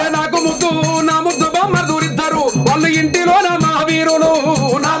 అరే నాకు ముద్దు నా ముద్దు బొమ్మర్దులిద్దరు వాళ్ళు ఇంటిలోన మా వీరులు.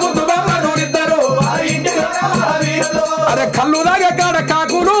 నా ముద్దు బొమ్మర్దులిద్దరు అరే కళ్ళు దాగే కాడ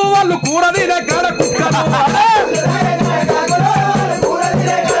కాకులు వాళ్ళు కూర తినే కాడ కుక్కలు.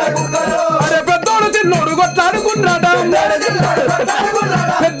 అరే పెద్దోడు చిన్నోడు కొట్లాడుకున్నాడ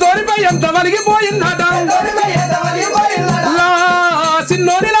పెద్దోడిపై ఎంత వలిగిపోయిందట.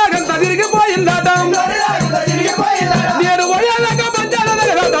 చిన్నోడి లాగంత తిరిగిపోయిందట. నేను పోయేలాగా పంచాల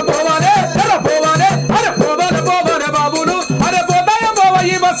పోవాలే అరే పోవాలే అరే పోవాలే పోవాలే బాబులు. అరే పోతాయ పోవ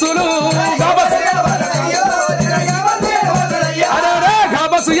ఈ బస్సులు. అరే రే గా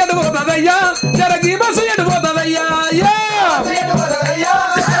బస్సు ఎటు పోతుందయ్యా జరగి బస్సు ఎటు పోతుందయ్యా అయ్యా.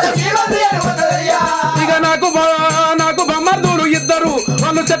 ఇక నాకు నాకు బొమ్మర్దులు ఇద్దరు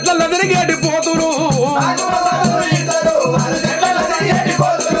వాళ్ళు చెట్లలో తిరిగేటి పోతురు.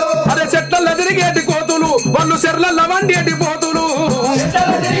 అరే చెట్లలో తిరిగేటి కోతులు వాళ్ళు చెర్లలో వండేటి పోతులు.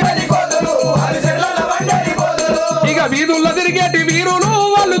 ఇక వీధుల్లో తిరిగేటి వీరులు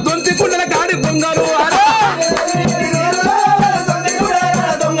వాళ్ళు దొంతి కుండల కాడి దొంగలు.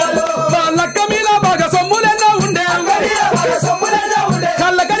 వాళ్ళక్క మీద బాగా సొమ్ములెన్నో ఉండే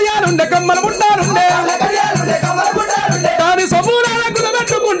కళ్ళ కడియాలుండే కమ్మలు ఉంటారుండే దాని సొమ్ములకు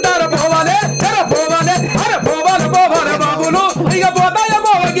పెట్టుకుంటారు. పోవాలే చెర పోవాలే అరే పోవాలే పోవాలే బాబులు. ఇక పోతాయ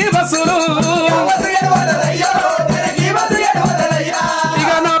పోవకి బస్సులు.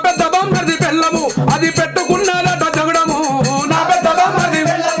 ఇక నా పెద్ద బొమ్మది పెళ్ళము అది పెట్టుకున్నాడట జగడము. నా పెద్ద బొమ్మది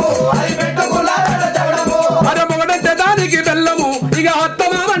అరే మొగడంటే దానికి బెల్లము. ఇక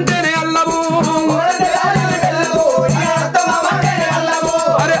అత్తమామంటేనే అల్లము.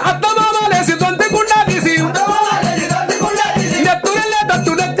 అరే అత్తమామలేసి దొంతి కుండా తీసి నెత్తులెళ్ళే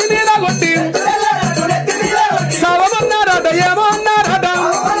దత్తు నెత్తి మీద కొట్టి సవమన్నారట ఏమో అన్నారట.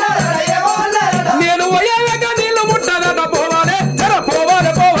 నేను పోయేలాగా నీళ్లు ముట్టాలట. పోవాలే జర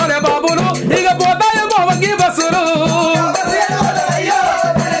పోవాలే పోవాలే బాబులు. ఇక పోతాయ పోవకి బస్సులు.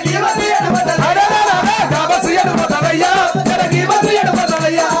 అరే గా బస్సు ఎటు పోతుందయ్యా జరగి బస్సు ఎటు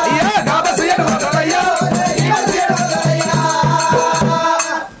పోతుందయ్యా అయ్యా గా బస్సు ఎటు పోతుందయ్యా.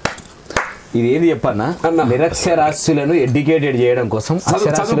 ఇదేది చెప్పన్నా నిరక్షరాస్యులను ఎడ్యుకేటెడ్ చేయడం కోసం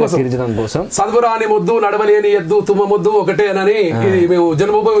తీర్చడం కోసం చదువురాని ముద్దు నడవలేని ఎద్దు తుమ్మ ముద్దు ఒకటేనని ఇది మేము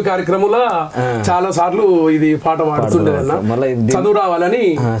జన్మభూమి కార్యక్రమంలో చాలా సార్లు ఇది పాట పాడుతుండే. చదువు రావాలని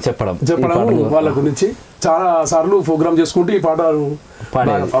చెప్పడం వాళ్ళ గురించి చాలా సార్లు ప్రోగ్రామ్ చేసుకుంటూ ఈ పాట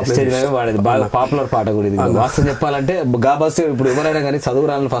పాడేది బాగా పాపులర్ పాట కూడా ఇది. వాస్తవం చెప్పాలంటే గా బస్సు ఇప్పుడు ఎవరైనా కానీ చదువు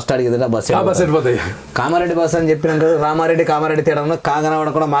రాని ఫస్ట్ అడిగేది బస్సు కామారెడ్డి బస్సు అని చెప్పినాక రామారెడ్డి కామారెడ్డి తేడా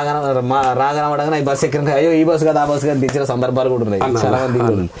కాగనవడం కూడా రాగనవడంగా ఈ బస్సు ఎక్కినాక అయ్యో ఈ బస్సు కదా ఆ బస్సు కదా దించిన సందర్భాలు కూడా ఉన్నాయి చాలా మంది.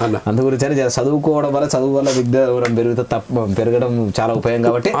 అందు గురించి అని చదువుకోవడం వల్ల చదువు వల్ల విద్య పెరగడం చాలా ఉపయోగం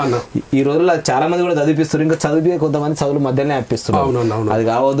కాబట్టి ఈ రోజుల్లో చాలా మంది కూడా చదివిపిస్తారు. ఇంకా చదివి కొంతమంది చదువులు మధ్యలోనే అప్పిస్తున్నారు. అది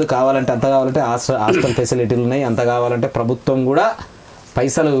కావద్దు, కావాలంటే అంత కావాలంటే హాస్టల్ ఫెసిలిటీలు ఉన్నాయి, అంత కావాలంటే ప్రభుత్వం కూడా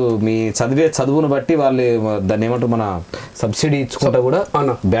పైసలు మీ చదువును బట్టి వాళ్ళు దాన్ని ఏమంటారు మన సబ్సిడీ ఇచ్చుకుంటా కూడా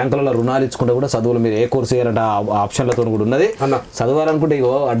బ్యాంకులలో రుణాలు ఇచ్చుకుంటా కూడా చదువులు మీరు ఏ కోర్సు చేయాలంటే ఆప్షన్లతో కూడా ఉన్నది. చదవాలనుకుంటే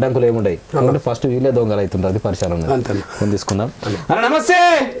ఇవో అడ్డంకులు ఏముంటాయి అంటే ఫస్ట్ వీళ్ళే దొంగలు అవుతుంటారు. అది పరిశీలన తీసుకుందాం. నమస్తే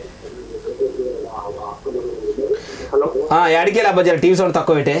యాడికి అబ్బా టీవీ సౌండ్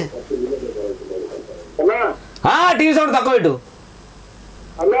తక్కువ పెట్టే టీవీ సౌండ్ తక్కువ పెట్టు.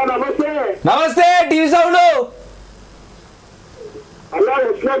 నమస్తే టీవీ సౌండ్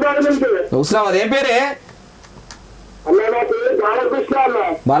ఉస్లామాబాద్. ఏం పేరే?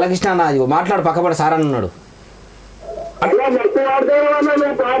 బాలకృష్ణ అన్న. ఇగో మాట్లాడు పక్కపడి సార్ అని ఉన్నాడు.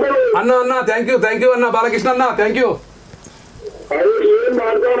 అన్న అన్న థ్యాంక్ యూ అన్న బాలకృష్ణ అన్న థ్యాంక్ యూ.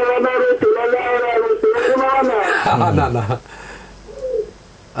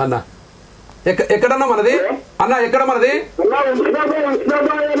 అన్న ఎక్కడన్నా మనది అన్న ఎక్కడ మనది?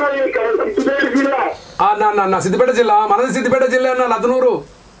 అన్న సిద్దిపేట జిల్లా మనది. సిద్దిపేట జిల్లా అన్న లతనూరు.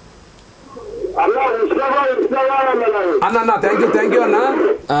 అన్న థ్యాంక్ యూ అన్న.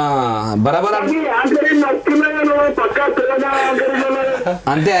 బరాబర్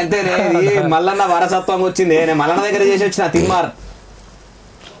అంతే అంతేనే. ఇది మల్లన్న వారసత్వం వచ్చింది. నేను మల్లన్న దగ్గర చేసి వచ్చిన తిన్మార్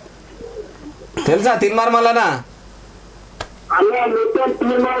తెలుసా? తిన్మార్ మల్లన్న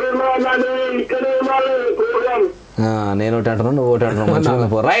నేను ఒకటి అంటున్నాను నువ్వు ఒకటి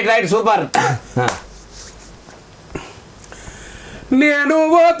అంటున్నావు. Right super. నేను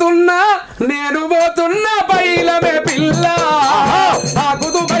పోతున్నా పైలమే పిల్ల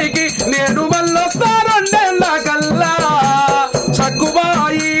ఆకుదు పైకి నేను మళ్ళొస్తా రెండేళ్ళ కల్లా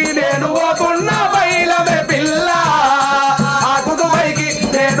చక్కుబాయి. నేను పోతున్నా పైలమే పిల్ల ఆకుదు పైకి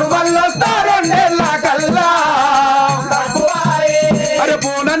నేను మళ్ళొస్తా రెండేళ్ళ కల్లా. అరే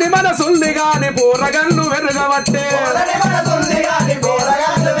పూనని మనసుంది గాని పూరగన్ను వెరగబట్టే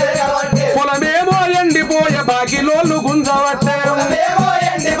పొలమేమో ఎండిపోయే బాకిలోళ్ళు గుంజబట్టే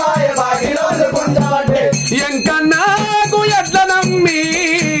ఎంకన్నాకు ఎట్ల నమ్మి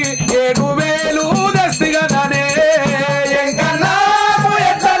 7,000 దస్తి కదనే. ఎంకన్నాకు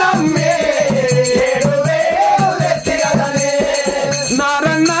ఎట్ల నమ్మి 7,000 దస్తి కదనే.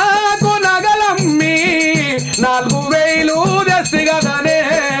 నారన్నాకు నగలమ్మి 4,000 దస్తి కదనే.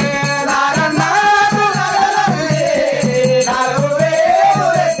 నారన్నాకు నగలమ్మి 4,000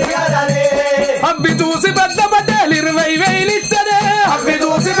 దస్తి కదనే. అబ్బి చూసి పెద్ద పట్టేలు 20,000 ఇచ్చనే. అబ్బి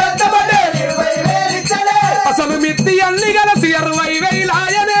చూసి పెద్ద పట్టేలు 20,000 ఇచ్చనే. అసలు మిత్తి అన్ని కలిసి 60,000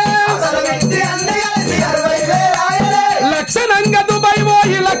 ఆయనే. లక్షణంగా దుబాయ్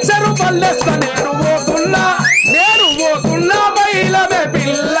పోయి 1,00,000 రూపాయలు తెస్తా. నేను పోతున్నా బయలమే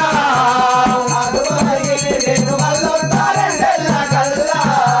పిల్ల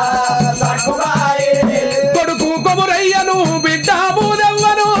కొడుకు కొమురయ్యను బిడ్డ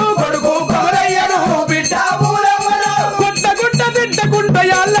బూదవ్వను. కొడుకు కొమురయ్యను బిడ్డ బూదవ్వను. గుట్ట తిట్టకుంట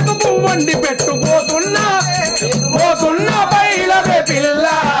యాళ్ళకు పువ్వండి పెట్టుపోతున్నా బయలమే పిల్ల.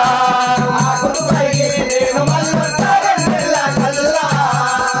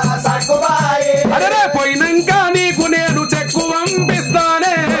 అరే పోయినాక నీకు నేను చెక్కు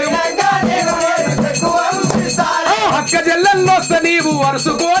పంపిస్తానే. అక్క చెల్లెల్లో వస్తే నీవు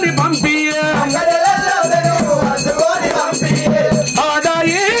వరుసుకొని పంపియే. ఆడ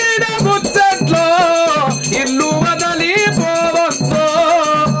ఈడ ముచ్చట్లో ఇల్లు వదలి పోవద్దు.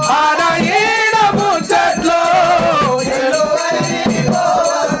 ఆడ ఈడ ముచ్చట్లో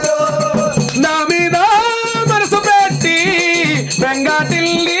నా మీద మనసు పెట్టి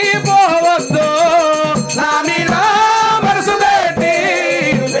బెంగాటిల్లి పోవద్దు. నా మీద మనసు పెట్టి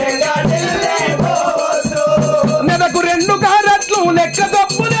నెలకు 2 కారట్లు లెక్క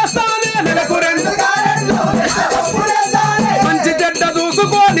తప్పు చేస్తానే. నెలకు 2 కారట్లు మంచి చెడ్డ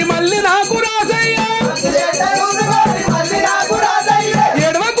చూసుకొని మళ్ళీ నాకు రాసయ్యా.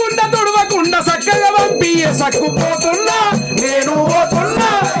 ఎడవకుండా తొడవకుండా చక్కగా పంపియే. సక్కుపోతున్నా నేను పోతున్నా.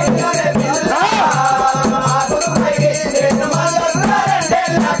 నేను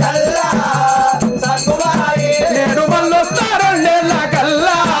మళ్ళొస్తా రెండేళ్ళ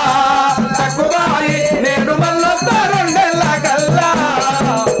కల్లా సక్కుబాయి. నేను మళ్ళొస్తా రెండేళ్ళ కల్లా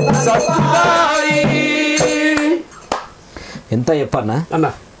సక్కుబాయి. ఎంత చెప్పన్నా అన్న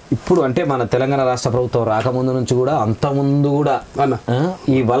ఇప్పుడు అంటే మన తెలంగాణ రాష్ట్ర ప్రభుత్వం రాకముందు నుంచి కూడా అంత ముందు కూడా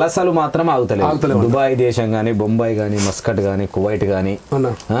ఈ వలసలు మాత్రం ఆగుతలేదు. దుబాయ్ దేశం గానీ, బొంబాయి గానీ, మస్కట్ గానీ, కువైట్ గానీ,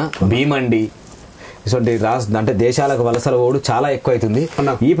 భీమండి ఇటువంటి అంటే దేశాలకు వలసల ఓడు చాలా ఎక్కువ అవుతుంది.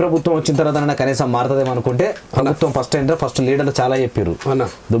 ఈ ప్రభుత్వం వచ్చిన తర్వాత కనీసం మారుతుందేమో అనుకుంటే ప్రభుత్వం ఫస్ట్ లీడర్లు చాలా చెప్పారు.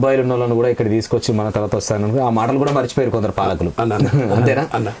 దుబాయ్లో ఉన్న వాళ్ళని కూడా ఇక్కడ తీసుకొచ్చి మన తర్వాత వస్తాను ఆ మాటలు కూడా మర్చిపోయారు కొందరు పాలకులు. అంతేనా?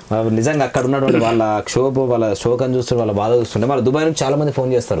 నిజంగా అక్కడ ఉన్నటువంటి వాళ్ళ శోకం చూస్తుంటే వాళ్ళ బాధ చూస్తుంటే మన దుబాయ్ నుంచి చాలా మంది ఫోన్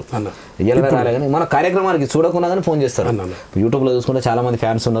చేస్తారు. ఎలా రాలే కానీ మన కార్యక్రమానికి చూడకుండా కానీ ఫోన్ చేస్తారు. యూట్యూబ్ లో చూసుకుంటే చాలా మంది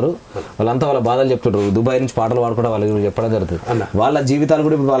ఫ్యాన్స్ ఉన్నారు. వాళ్ళంతా వాళ్ళ బాధలు చెప్తుంటారు. దుబాయ్ నుంచి పాటలు పాడుకుంటే వాళ్ళు చెప్పడం జరుగుతుంది. వాళ్ళ జీవితాలు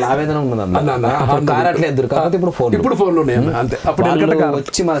కూడా ఇప్పుడు వాళ్ళ ఆవేదన ఉన్నదన్న కారట్లేదు కాకపోతే ఇప్పుడు ఫోన్లు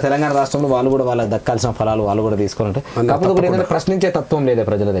వచ్చి మన తెలంగాణ రాష్ట్రంలో వాళ్ళు కూడా వాళ్ళకి దక్కాల్సిన ఫలాలు వాళ్ళు కూడా తీసుకున్నట్టు. కాకపోతే ఏంటంటే ప్రశ్నించే తత్వం లేదా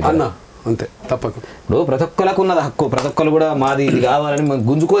ప్రజల దగ్గర. అంతే తప్పక. ఇప్పుడు ప్రతి ఒక్కరికి ఉన్నది హక్కు. ప్రతి ఒక్కరు కూడా మాది ఇది కావాలని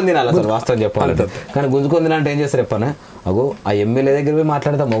గుంజుకొని తినాలి అసలు వాస్తవం చెప్పాలంటే. కానీ గుంజుకొని తినాలంటే ఏం చేస్తారు చెప్పాను? అగో ఆ ఎమ్మెల్యే దగ్గర పోయి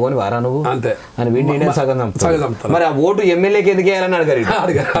మాట్లాడితే మొగోని వారా నువ్వు అని వీటిని సగం. మరి ఆ ఓటు ఎమ్మెల్యేకి ఎందుకు వేయాలని అడగారు.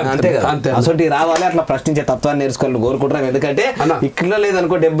 అంతే కదా. అసలు రావాలి అట్లా ప్రశ్నించే తత్వాన్ని నేర్చుకోవాలని కోరుకుంటున్నాం. ఎందుకంటే ఇక్కడ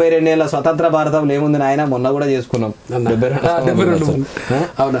లేదనుకో 72 ఏళ్ళ స్వతంత్ర భారతంలో ఏముంది ఆయన మొన్న కూడా చేసుకున్నాం 72.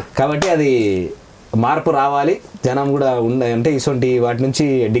 కాబట్టి అది మార్పు రావాలి. జనం కూడా అంటే ఇటువంటి వాటి నుంచి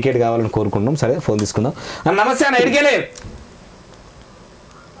ఎడ్యుకేట్ కావాలని కోరుకుంటున్నాం. సరే ఫోన్ తీసుకుందాం. నమస్తే అన్న. ఎడికెళ్ళే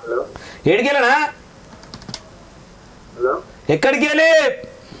ఎడికెళ్ళనా? ఎక్కడికి వెళ్ళి?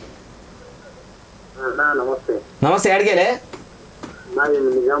 నమస్తే. ఎడికెళ్ళే?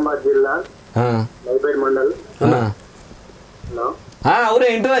 నిజామాబాద్ జిల్లా మండల్. అవునే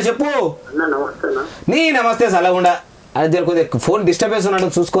ఇంటున్నా చెప్పు. నీ నమస్తే సలగుండా. అది జర కొద్దిగా ఫోన్ డిస్టర్బెన్స్ ఉన్నట్టు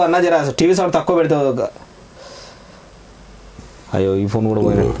చూసుకో అన్న. జర టీవీ సౌండ్ తక్కువ పెడతావు. అయ్యో ఈ ఫోన్ కూడా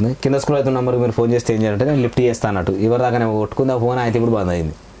పోయినట్టుంది. కింద స్కూల్ అయితే నెంబర్కి మీరు ఫోన్ చేస్తే ఏం చేయాలంటే నేను లిఫ్ట్ చేస్తా అన్నట్టు. ఎవరి దాకా కొట్టుకుందా ఫోన్ అయితే ఇప్పుడు బంద్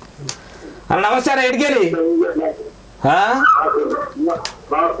అయింది. అన్న నమస్తే అన్న. ఎడికెళ్ళి?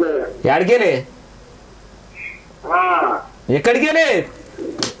 ఎడికెళ్ళి? ఎక్కడికి వెళ్ళి?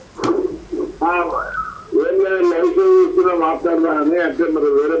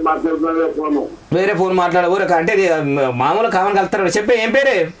 వేరే ఫోన్ మాట్లాడవు అంటే మామూలు కామన్ కలుపుతారు. చెప్పే ఏం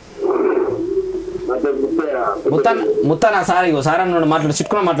పేరే? ముత్తానా. సార్ ఇగో సార్ అన్నాడు మాట్లాడు.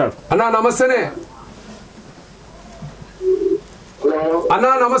 చిట్టుకున్నా మాట్లాడు. అన్నా నమస్తేనే.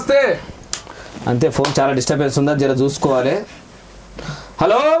 అన్నా నమస్తే. అంతే ఫోన్ చాలా డిస్టర్బెన్స్ ఉందా జర చూసుకోవాలి.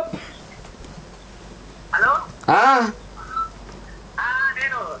 హలో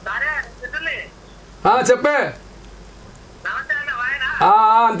చెప్పే.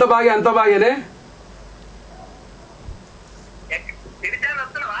 అంత బాగానే.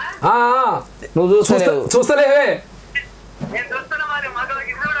 నువ్వు చూస్తలేవే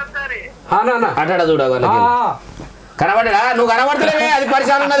అటాడ చూడ కనబడరా? నువ్వు కనబడతలేవే అది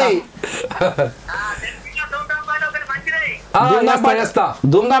పరిచయం ఉన్నది.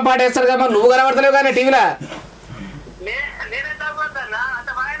 ధూమ్ధాం పాట వేస్తారు కదా నువ్వు కనబడతలేవు కానీ టీవీలో.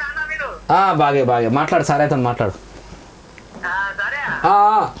 బాగే మాట్లాడు. సార్ అయితే మాట్లాడు.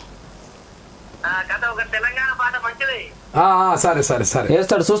 సరే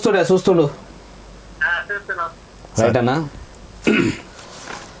వేస్తాడు. చూస్తుండు రైట్ అన్నా.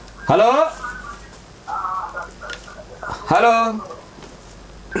 హలో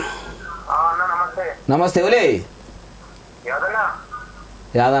నమస్తే. ఎవలే?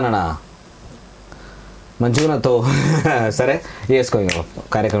 యాదనా. మంచిగా తో సరే వేసుకో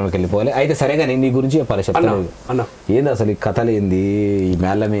కార్యక్రమానికి వెళ్ళిపోవాలి. అయితే సరే కానీ నీ గురించి చెప్పాలి. చెప్తాను ఏంది అసలు ఈ కథలు ఏంది, ఈ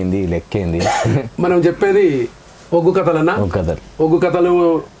మేళం ఏంది, ఈ లెక్క ఏంది? మనం చెప్పేది ఒగ్గు కథలన్నా. ఒగ్గు కథలు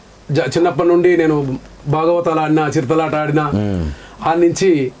చిన్నప్పటి నుండి నేను భాగవతాలు ఆడినా, చిరుతలాట ఆడినా. ఆ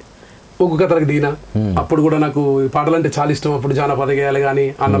నుంచి ఒగ్గు కథలకు దిగిన. అప్పుడు కూడా నాకు పాటలు అంటే చాలా ఇష్టం. అప్పుడు జానపద గేయాలు గానీ,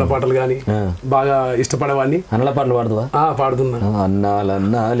 అన్నల పాటలు గానీ బాగా ఇష్టపడేవాడిని. అన్నల పాటలు పాడుతున్నా.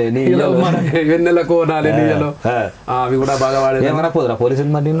 వెన్నెల కోనాలే నీయలో అవి కూడా బాగా వాడేది. పోలీసులు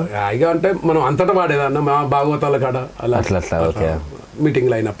ఇక అంటే మనం అంతటా వాడేదన్న మా భాగవతాల కాడ అలా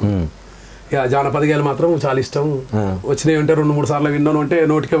మీటింగ్లు అయినప్పుడు. ఇక జానపద గేయాలు మాత్రం చాలా ఇష్టం. వచ్చినాయి అంటే 2-3 సార్లు విన్నాను అంటే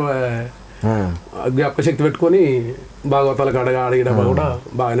నోటికి జ్ఞాపక శక్తి పెట్టుకొని భాగవతాల కాడ ఆడిన కూడా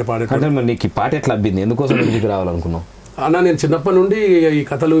బాగానే పాడే. నీకు ఈ పాట ఎట్లా అబ్బింది? ఎందుకోసం ఇంటికి రావాలనుకున్నావు? అన్న నేను చిన్నప్పటి నుండి ఈ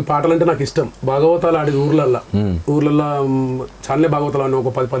కథలు, ఈ పాటలు అంటే నాకు ఇష్టం. భాగవతాలు ఆడేది ఊర్లల్లో చాలానే భాగవతాలు ఆడినాం.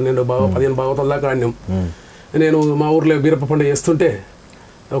 ఒక 10-15 భాగవతాల దాకా ఆడినాం. నేను మా ఊర్లో బీరప్ప పండుగ చేస్తుంటే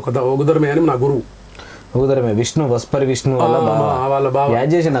ఒగ్గుదరమే అని నా గురువు. ఒగ్గుదరమే విష్ణు వస్పరి విష్ణు యాడ్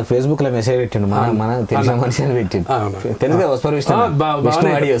చేసి నాకు ఫేస్బుక్ లో మెసేజ్ పెట్టిండు. మన తెలిసిన మనిషి అని పెట్టిండు. తెలుసు వస్పరి విష్ణు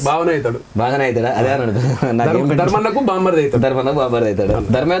బాగానే అవుతాడా? అదే అన్నాడు. ధర్మన్నకు బామ్మర్ది అవుతాడు.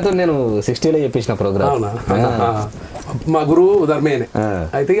 ధర్మతో నేను 60లో చెప్పించిన ప్రోగ్రామ్. మా గురువు ధర్మేనే.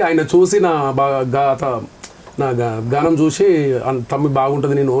 అయితే ఆయన చూసి నా నా గానం చూసి తమ్మి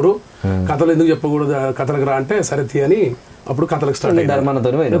బాగుంటుంది నీ నోరు, కథలు ఎందుకు చెప్పకూడదు, కథలకు రా అంటే సరే తీ అని అప్పుడు కథలకు స్టార్ట్ అయ్యి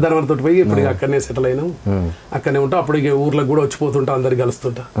ధర్మతో పోయి ఇప్పుడు అక్కడనే సెటిల్ అయినాం. అక్కడనే ఉంటా. అప్పుడు ఇక ఊర్లకు కూడా వచ్చిపోతుంటా, అందరికి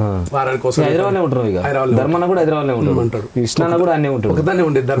కలుస్తుంటా. వారానికి కోసం ఒకదాన్ని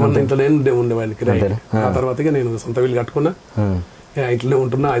ఉండేది ధర్మన్న ఇంట్లో ఉండేవాళ్ళకి. ఆ తర్వాత నేను సొంత వీళ్ళు కట్టుకున్నా, ఇంట్లోనే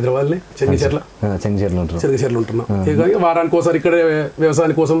ఉంటున్నా. హైదరాబాద్ లో చెంగిచెర్లు ఉంటున్నా. ఇక వారానికి ఒకసారి ఇక్కడ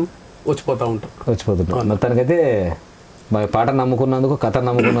వ్యవసాయం కోసం వచ్చిపోతుంటాం. మొత్తానికైతే పాట నమ్ముకున్నందుకు, కథ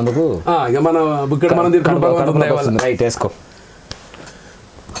నమ్ముకున్నందుకు ఇక మన బుక్కడ మనం రైట్ వేసుకో.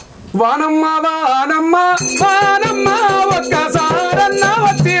 వానమ్మ వానమ్మ వానమ్మ ఒక్కసారన్న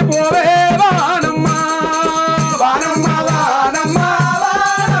వచ్చి పోవే వానమ్మ, వానమ్మ వానమ్మ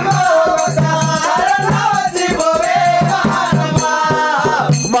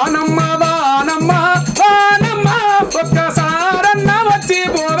వానమ్మ వానమ్మ వానమ్మ ఒక్కసారన్న వచ్చి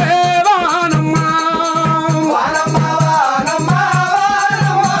పోవే వానమ్మ, వానమ్మ వానమ్మ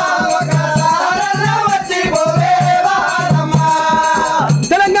ఒక్కసారన్న వచ్చి పోవే వానమ్మ.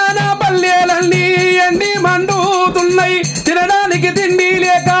 తెలంగాణ పల్లెలన్నీ ఎండి మండుతున్నాయి, తినడానికి తిండి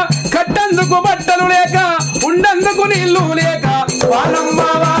లేక, కట్టందుకు బట్టలు లేక, ఉండందుకు నీళ్లు లేక, వానమ్మ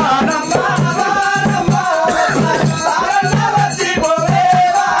వానమ్మ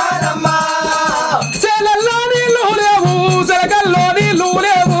చేలల్లో నీళ్లు లేవు, సెలకల్లో నీళ్లు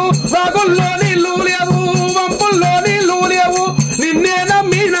లేవు, వాగుల్లో నీళ్లు లేవు, వంపుల్లో నీళ్లు లేవు, నిన్నే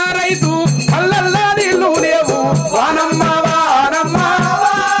నమ్మిన రైతు పల్లెల్లో నీళ్లు లేవు, వానమ్మ వానమ్మ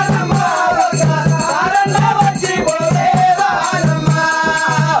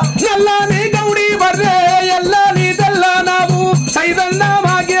నల్లని గౌడి బర్రె ఎల్లని తెల్ల నావు, సైదన్న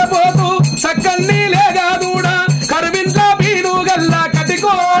మాగే పోతూ సక్కన్ని లేగా దూడ, కరువింట్ల బీడు గల్ల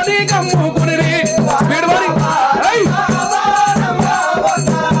కటికోని కమ్ముకుని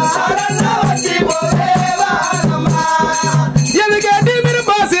ఎదిగేటి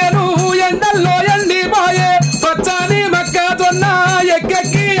మిరపాసేను ఎండల్లో ఎండిపోయే, పచ్చని మొక్కజొన్న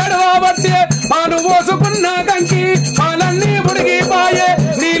ఎక్కెక్కి ఎడవబట్టే, పాలు పోసుకున్న కంకి పాలన్నీ ముడిగిపోయే,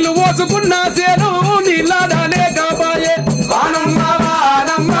 నీళ్లు పోసుకున్న సేను నీళ్ళనే కాపాయే, వానమ్మ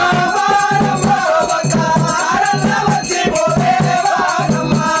వానమ్మ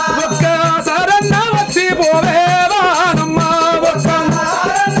ఒక్కసారన్న వచ్చి పోవే వానమ్మ,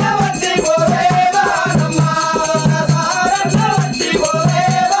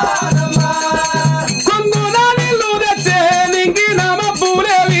 కొంగున నీళ్లు తెచ్చే నింగిన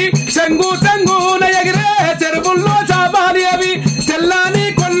మబ్బులేవి, చెంగు చెంగున ఎగిరే చెరువుల్లో చాపాలేవి, తెల్లని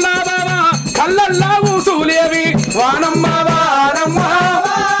కొల్ల బాబా కళ్ళల్లా ఊసులేవి, వానమ్మ వానమ్మ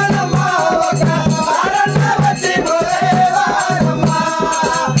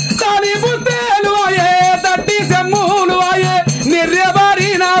తాని బుద్ధేలు ఆయే, తట్టి సెమ్ములు ఆయే,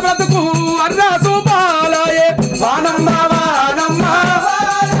 నిర్యబారిన బ్రతుకు అర్రాసు పాలాయే, వానమ్మ వానమ్మ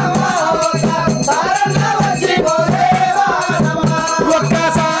ఒక్కసారన్న వచ్చి పోవే వానమ్మ,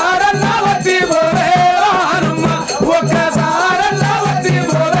 ఒక్కసారన్న వచ్చి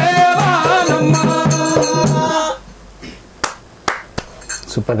పోవే వానమ్మ.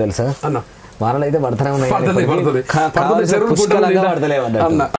 సూపర్ తెలుసా అన్న వానలు అయితే పడతానే ఉన్నాయి,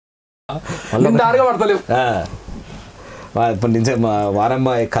 పడతలేవు. ఇప్పటి నుంచి వారమ్మ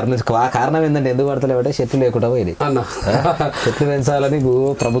కారణం ఏంటంటే ఎందుకు పడతలేవు అంటే చెట్లు లేకుండా పోయింది. చెట్లు పెంచాలని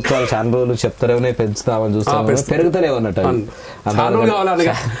ప్రభుత్వాలు చాలా రోజులు చెప్తారేమో పెంచుతామని చూస్తాం, పెరుగుతలేవు అన్నట్టు.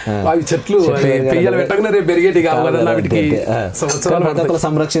 చెట్లు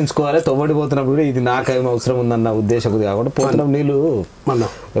సంరక్షించుకోవాలి. తొవ్వడిపోతున్నప్పుడు ఇది నాకేం అవసరం ఉందన్న ఉద్దేశం కాకుండా పోతున్న నీళ్లు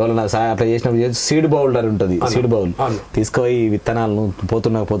ఎవరన్నా అట్లా చేసినప్పుడు సీడ్ బౌల్ అని ఉంటుంది, సీడ్ బౌల్ తీసుకుపోయి విత్తనాలను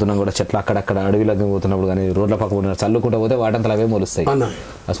పోతున్నా కూడా చెట్లు అక్కడక్కడ అడవిలోకి పోతున్నప్పుడు కానీ రోడ్ల పక్కన చల్లుకుంటూ పోతే వాటంతా అవే మొలుస్తాయి.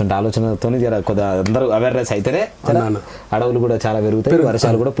 అసలు ఆలోచనతో కొద్దిగా అందరూ అవేర్నెస్ అయితేనే అడవులు కూడా చాలా పెరుగుతాయి,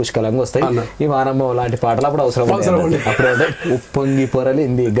 వర్షాలు కూడా పుష్కలంగా వస్తాయి. ఈ వానమ్మ లాంటి పాటలు అప్పుడు అవసరం. అప్పుడు ఉప్పొంగి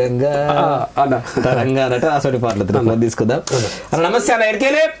పొరలింది గంగా తరంగా అన్నట్టు అసలు పాటలు తీసుకుందాం. అన్న నమస్తే అన్న,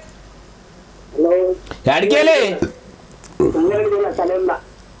 ఎడికేలే ఎడికేలే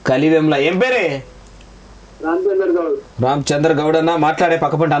కలివెంలా ఏం పేరే? రామచంద్ర గౌడ్ అన్న. మాట్లాడే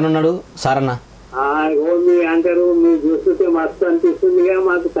పక్కపంట అన్నున్నాడు సార్ అన్న. అంటారు మీరు చూస్తుంటే మస్తు అనిపిస్తుంది,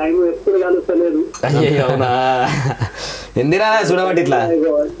 మాకు టైం ఎప్పుడు కలుస్తలేదు. అవునా, ఎందిరా చూడబట్టి ఇట్లా.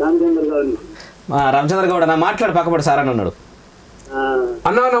 రామచంద్ర గౌడ్ అన్న మాట్లాడు పక్కపంట సార్ అని ఉన్నాడు.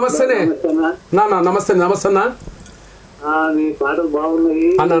 అన్నా నమస్తేనే. నమస్తే నమస్తే అన్న. మీ పాటలు బాగున్నాయి,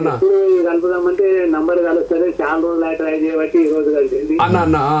 కలుపుదామంటే నంబర్ కలుస్తుంది. చాలా రోజులు ట్రై చేయబట్టి ఈ రోజు కలిసింది అన్న.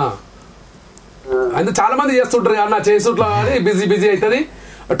 అన్న అంటే చాలా మంది చేస్తుంటారు అన్న, చేస్తుంటా అని బిజీ బిజీ అవుతుంది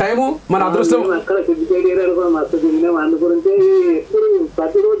టైము. మన అదృష్టం అక్కడ సిద్దిపేట ఏరియాలో కూడా మస్తు దిగినాం. అందు గురించి ఎప్పుడు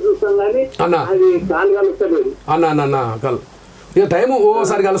ప్రతిరోజు చూస్తాం కానీ అది కాలు కలుస్తలేదు అన్న ఇక టైం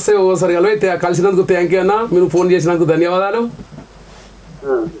ఓసారి కలిస్తే ఓసారి కలిపి కలిసినందుకు థ్యాంక్ యూ అన్న. మీరు ఫోన్ చేసినందుకు ధన్యవాదాలు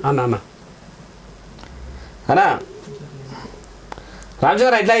అన్న. అన్నా రాజు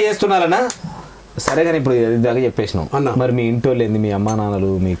గారు ఎట్లా చేస్తున్నారన్నా? సరే కానీ ఇప్పుడు ఇదాకా చెప్పేసినాం అన్న. మరి మీ ఇంటి వాళ్ళు ఏంది, మీ అమ్మా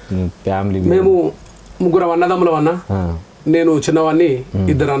నాన్నలు, మీ ఫ్యామిలీ? మేము ముగ్గురు అన్నదమ్ములం అన్న. నేను చిన్నవాడిని,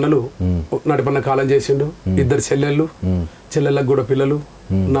 ఇద్దరు అన్నలు నడిపన్న కాలం చేసిండు, ఇద్దరు చెల్లెళ్ళకు కూడా పిల్లలు,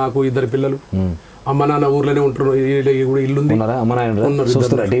 నాకు ఇద్దరు పిల్లలు. అమ్మ నాన్న ఊర్లోనే ఉంటున్నారు, ఇల్లుంది.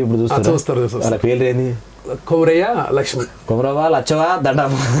 చూస్తారు పేర్లు ఏంది? కొమరయ్య లక్ష్మి. కొమరవ్వ లచ్చవా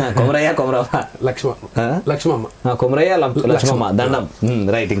దండం. కొమరయ్య లక్ష్మమ్మ. కొమరయ్య లక్ష్మమ్మ దండం.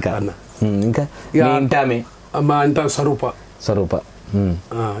 రైట్. ఇంకా ఇంకా మా ఇంట స్వరూప.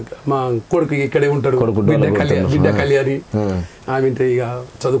 మా కొడుకు ఇక్కడే ఉంటాడు, బిడ్డ కళ్యాణి. ఆమె ఇక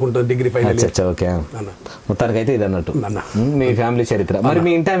చదువుకుంటుంది, డిగ్రీ ఫైనల్. ఓకే, మొత్తానికి అయితే ఇది అన్నట్టు మీ ఫ్యామిలీ చరిత్ర. మరి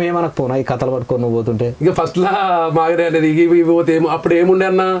మీ ఇంటి ఏమనకు పోనా ఈ కథలు పట్టుకొని నువ్వు పోతుంటే? ఇక ఫస్ట్ లా మాగరే అనేది ఇవి పోతే అప్పుడు ఏముండే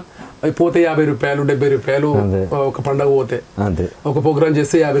అన్న, అవి పోతే 50 రూపాయలు 70 రూపాయలు ఒక పండగ పోతే. అంతే, ఒక ప్రోగ్రామ్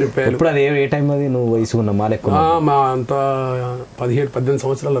చేస్తే 50 రూపాయలు. ఇప్పుడు అది ఏ టైం అది నువ్వు వయసు ఉన్న మా లెక్క? మా అంతా 17-18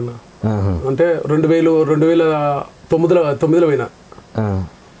 సంవత్సరాలు అన్న. అంటే 2009లో పోయినా, 1999లో పోయినా.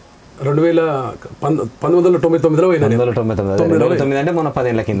 1999 అంటే మన 10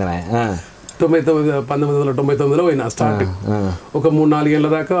 ఏళ్ల కింద. 1999లో పోయినా స్టార్టింగ్. ఒక 3-4 ఏళ్ల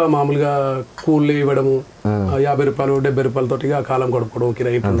దాకా మామూలుగా కూలి ఇవ్వడము, 50 రూపాయలు 70 రూపాయలతోటి కాలం గడుపుకోవడం,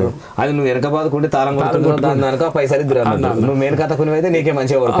 కిరాయి. అది నువ్వు వెనక బాదుకుంటే తాళం కొడుతున్నావు, పైసలు నువ్వు మెయిన్ కథ కొనివైతే నీకే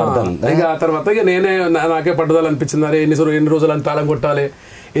మంచిగా పడతాను. ఇక ఆ తర్వాత ఇక నేనే నాకే పట్టుదల అనిపించింది, అరే ఎన్ని రోజులు అని తాళం కొట్టాలి,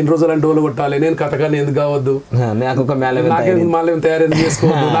 ఎన్ని రోజులు అని డోలు కొట్టాలి, నేను కథకాన్ని ఎందుకు కావద్దు, నాకెందుకు మాల్యం తయారు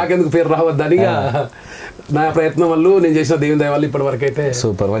చేసుకోవద్దు, నాకెందుకు పేరు రావద్దు అని నా ప్రయత్నం వల్ల నేను చేసిన దేవుని దయ వల్ల ఇప్పటి వరకు అయితే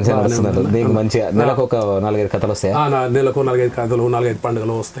సూపర్ మంచిగా మంచిగా. నెలకు ఒక 4-5 కథలు వస్తాయి. నెలకు 4-5 కథలు, 4-5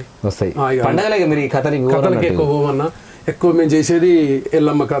 పండుగలు వస్తాయి. పండుగలకి మీరు కథలకి ఎక్కువ పోవన్నా. ఎక్కువ మేము చేసేది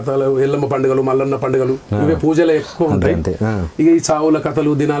ఎల్లమ్మ కథలు, ఎల్లమ్మ పండుగలు, మల్లన్న పండుగలు, ఇవే పూజలు ఎక్కువ ఉంటాయి. ఇక ఈ చావుల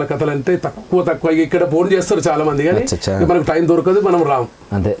కథలు, దినాల కథలు అంటే తక్కువ. ఇక్కడ ఫోన్ చేస్తారు చాలా మంది, కానీ మనకు టైం దొరకదు, మనం రాము.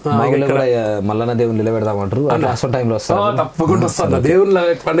 అంతే, మల్లన్న దేవుని నిలబెడదామంటారు, టైంలో వస్తారు. తప్పకుండా వస్తారు. దేవుళ్ళ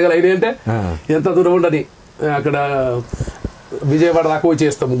పండుగలు అయినాయి అంటే ఎంత దూరం ఉండని, అక్కడ విజయవాడ దాకా పోయి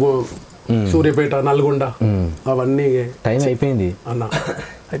చేస్తాము, సూర్యాపేట, నల్గొండ, అవన్నీ. టైం అయిపోయింది అన్న,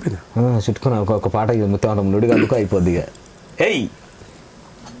 అయిపోయింది. చుట్టుకున్నా ఒక పాట మొత్తం నుడిగా అందుకు అయిపోద్ది. ఇక ఏయ్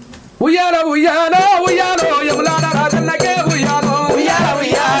ఉయ్యాలో ఉయ్యాలో ఉయ్యాలో యములాడ రాజన్నకే ఉయ్యాలో,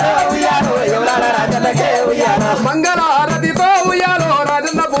 మంగళహారతితో ఉయ్యాలో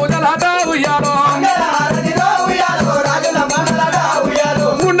రాజన్న పూజలాట ఉయ్యాలో,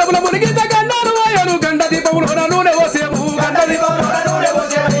 గుండముల మునిగిత గండాలు వాయలు, గండ దీపముల నూనె పోసేము,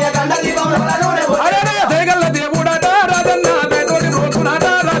 అరే దేగల్ల దేవుడట రాజన్న, దేతోటి రోజునాట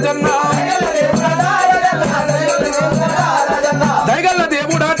రాజన్న, దైగల్ల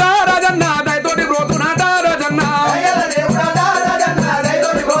దేవుడట రాజన్న, దయతోటి రోజునాట రాజన్న.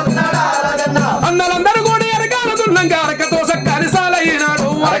 అన్నలందరూ కూడా ఎరకాలదున్నంగా అరకతో సక్కని సాలయ్యినాడు,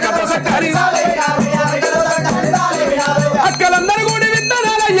 అక్కలందరూ కూడా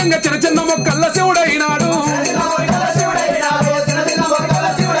విత్తనాలయ్యంగా చిన్న చిన్న మొక్కల్ల శివుడైనాడు.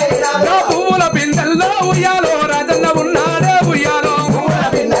 పువ్వుల పిందెల్లో ఉయ్యాలో రాజన్న ఉన్నాడే ఉయ్యాలో,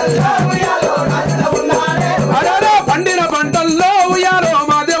 అరే పండిన పంటల్లో ఉయ్యాలో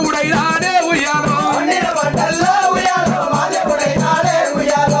మా దేవుడైనాడే ఉయ్యాలో,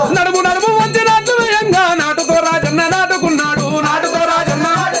 నడుము నడుము వచ్చి నాటుయంగా నాటుతో రాజన్న నాటుకున్నాడు,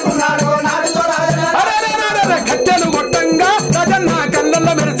 అరే కట్టెలు కొట్టంగా రాజన్న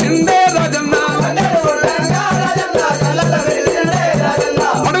కళ్ళల్లో మెరిసిందే రాజన్న,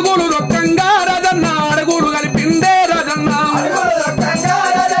 అడుగులు దొక్కంగా రాజన్న అడుగులు కలిపిందే రాజన్న,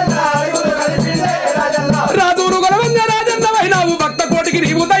 రాజులు గొలవంగా రాజన్నమైనావు, భక్త కోటికి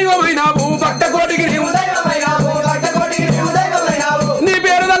నీవు దైవమైనావు, నీ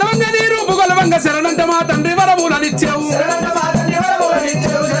పేరు తలవంగా నీ రూపు గొలవంగా శరణంట మా తండ్రి వరములనిచ్చావు,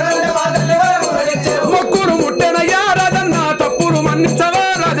 మొక్కులు ముట్టెనయ్యా రాజన్న, తప్పులు మన్నించవా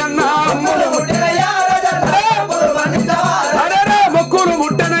రాజన్న, అరే మొక్కులు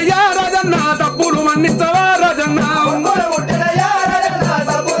ముట్టెనయ్యా రాజన్న, తప్పులు మన్నించవా రాజన్న,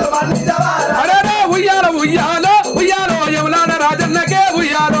 అరే ఉయ్యాలో ఉయ్యాలో ఉయ్యాలో యములాడ రాజన్నకే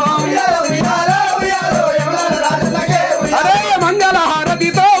ఉయ్యాలో, అరే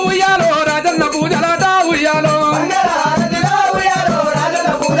మంగళహారతితో ఉయ్యాలో రాజన్న పూజలాట ఉయ్యాలో,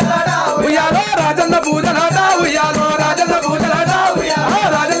 ఉయ్యాలో రాజన్న పూజలాట ఉయ్యాలో, రాజన్న పూజలాట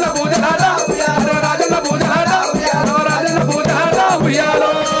రాజన్న పూజలాట, రాజన్న పూజలాట రాజన్న పూజలాట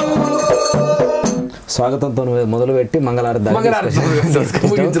ఉయ్యాలో. స్వాగతంతో మొదలు పెట్టి మంగళారతి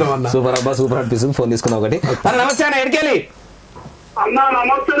సూపర్ అబ్బా సూపర్ అనిపిస్తుంది. ఫోన్ తీసుకున్నా ఒకటి. నమస్తే అన్న, ఎడికెళ్ళి అన్నా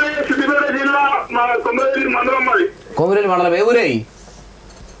నమస్తే. సిద్దిపేట జిల్లా కొమరేలి మండలం. కొమరేలి మండలం ఏ ఊరే?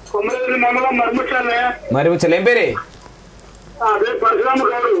 కొమరేలి మండలం మరిముచ్చలు. ఏం పేరే?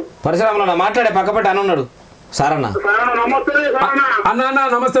 పరశురాములు. మాట్లాడే పక్కపట్టి అని ఉన్నాడు సార్ అన్న. అన్న అన్న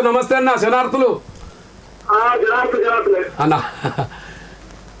నమస్తే. నమస్తే అన్న. శనార్థులు అన్న.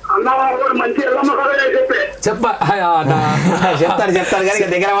 చెప్తారు కానీ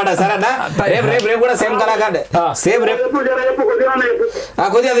దగ్గర మాట సరే అన్న. రేపు కూడా సేమ్ కళాకాండ్ సేమ్ రేపు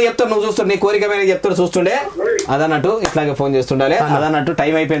కొద్దిగా అది చెప్తాను. నువ్వు చూస్తుండే నీ కోరిక మీద చెప్తాడు చూస్తుండే అదన్నట్టు ఇట్లాగే ఫోన్ చేస్తుండాలి అదన్నట్టు.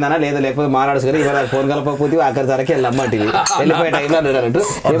 టైం అయిపోయిందన్నా లేకపోతే మాట్లాడచ్చు కదా. ఇవాళ ఫోన్ కలపకపోతే ఆఖరి తరకి వెళ్ళమ్మంటివి వెళ్ళిపోయే టైంలో అన్నట్టు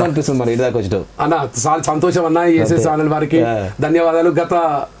ఏమనిపిస్తుంది మరి ఇటు దాకా వచ్చేటప్పుడు? అన్న చాలా సంతోషం అన్న. ఎస్ఎస్ ఛానల్ వారికి ధన్యవాదాలు. గత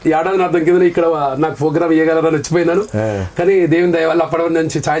ఏడాది అర్థం కింద ఇక్కడ నాకు ప్రోగ్రామ్ ఇవ్వగలరని వచ్చిపోయినాను. కానీ దేవుని దయ వల్ల అప్పటి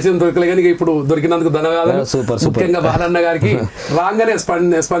నుంచి ఛాయిస్ దొరకలే. కానీ ఇప్పుడు దొరికినందుకు ధన్యవాదాలు. ముఖ్యంగా బాలన్న గారికి రాగానే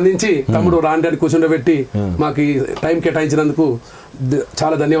స్పందించి తమ్ముడు రాండి అని కూర్చుండబెట్టి మాకు టైం కేటాయించినందుకు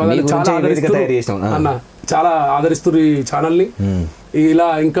చాలా ధన్యవాదాలు. అన్న చాలా ఆదరిస్తున్నారు ఈ ఛానల్ ని. ఇలా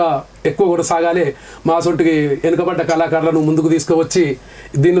ఇంకా ఎక్కువ కూడా సాగాలి. మా సొంటికి వెనుకబడ్డ కళాకారులను ముందుకు తీసుకువచ్చి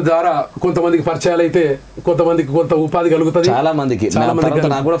దీని ద్వారా కొంతమందికి పరిచయాలు అయితే కొంతమందికి కొంత ఉపాధి కలుగుతుంది. చాలా మందికి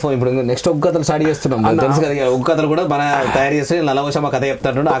నాకు కూడా ఇప్పుడు నెక్స్ట్ ఒక్క కథలు స్టార్ట్ చేస్తున్నాం. తెలుసు కదా ఒక్క కథలు కూడా మన తయారు చేస్తే నలవశమ కథ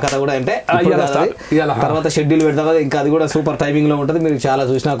చెప్తాడు. ఆ కథ కూడా అంటే తర్వాత షెడ్యూల్ పెడతా కదా. ఇంకా అది కూడా సూపర్ టైమింగ్ లో ఉంటుంది. మీరు చాలా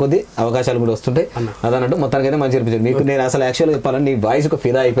చూసినా కొద్ది అవకాశాలు కూడా వస్తుంటాయి అదన్నట్టు. మొత్తానికి అయితే మంచి అనిపించింది మీకు. నేను అసలు యాక్చువల్ చెప్పాలని నీ వాయిస్ ఒక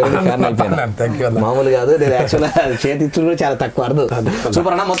ఫిదా అయిపోయింది. ఫ్యాన్ అయిపోయింది మామూలు కాదు. నేను యాక్చువల్ చేతి ఇచ్చుడు కూడా చాలా తక్కువ అర్థం.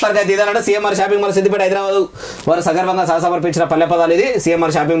 సూపర్ అన్న. మొత్తానికి ఇదేనంటే CMR shopping mall Siddipet Hyderabad వారు సగర్వంగా సహసమర్పించిన పల్లె పదాలు. ఇది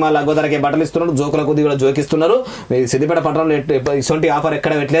సిఎంఆర్ షాపింగ్ మాల్ అగ్గోధరకే బట్టలు ఇస్తున్నారు. జోకుల కొద్ది కూడా జోకిస్తున్నారు. సిద్దిపేట పట్టణంలో ఇటువంటి ఆఫర్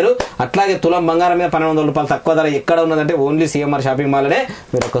ఎక్కడ పెట్టలేరు. అట్లాగే తులం బంగారం మీద 1200 రూపాయలు తక్కువ ధర ఎక్కడ ఉన్నదంటే ఓన్లీ సిఎంఆర్ షాపింగ్ మాల్ అనే.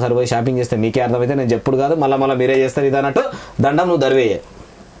 మీరు ఒక్కసారి పోయి షాపింగ్ చేస్తే మీకే అర్థమైతే నేను చెప్పుడు కాదు. మళ్ళీ మీరే చేస్తారు ఇదన్నట్టు. దండం నువ్వు దరివేయే.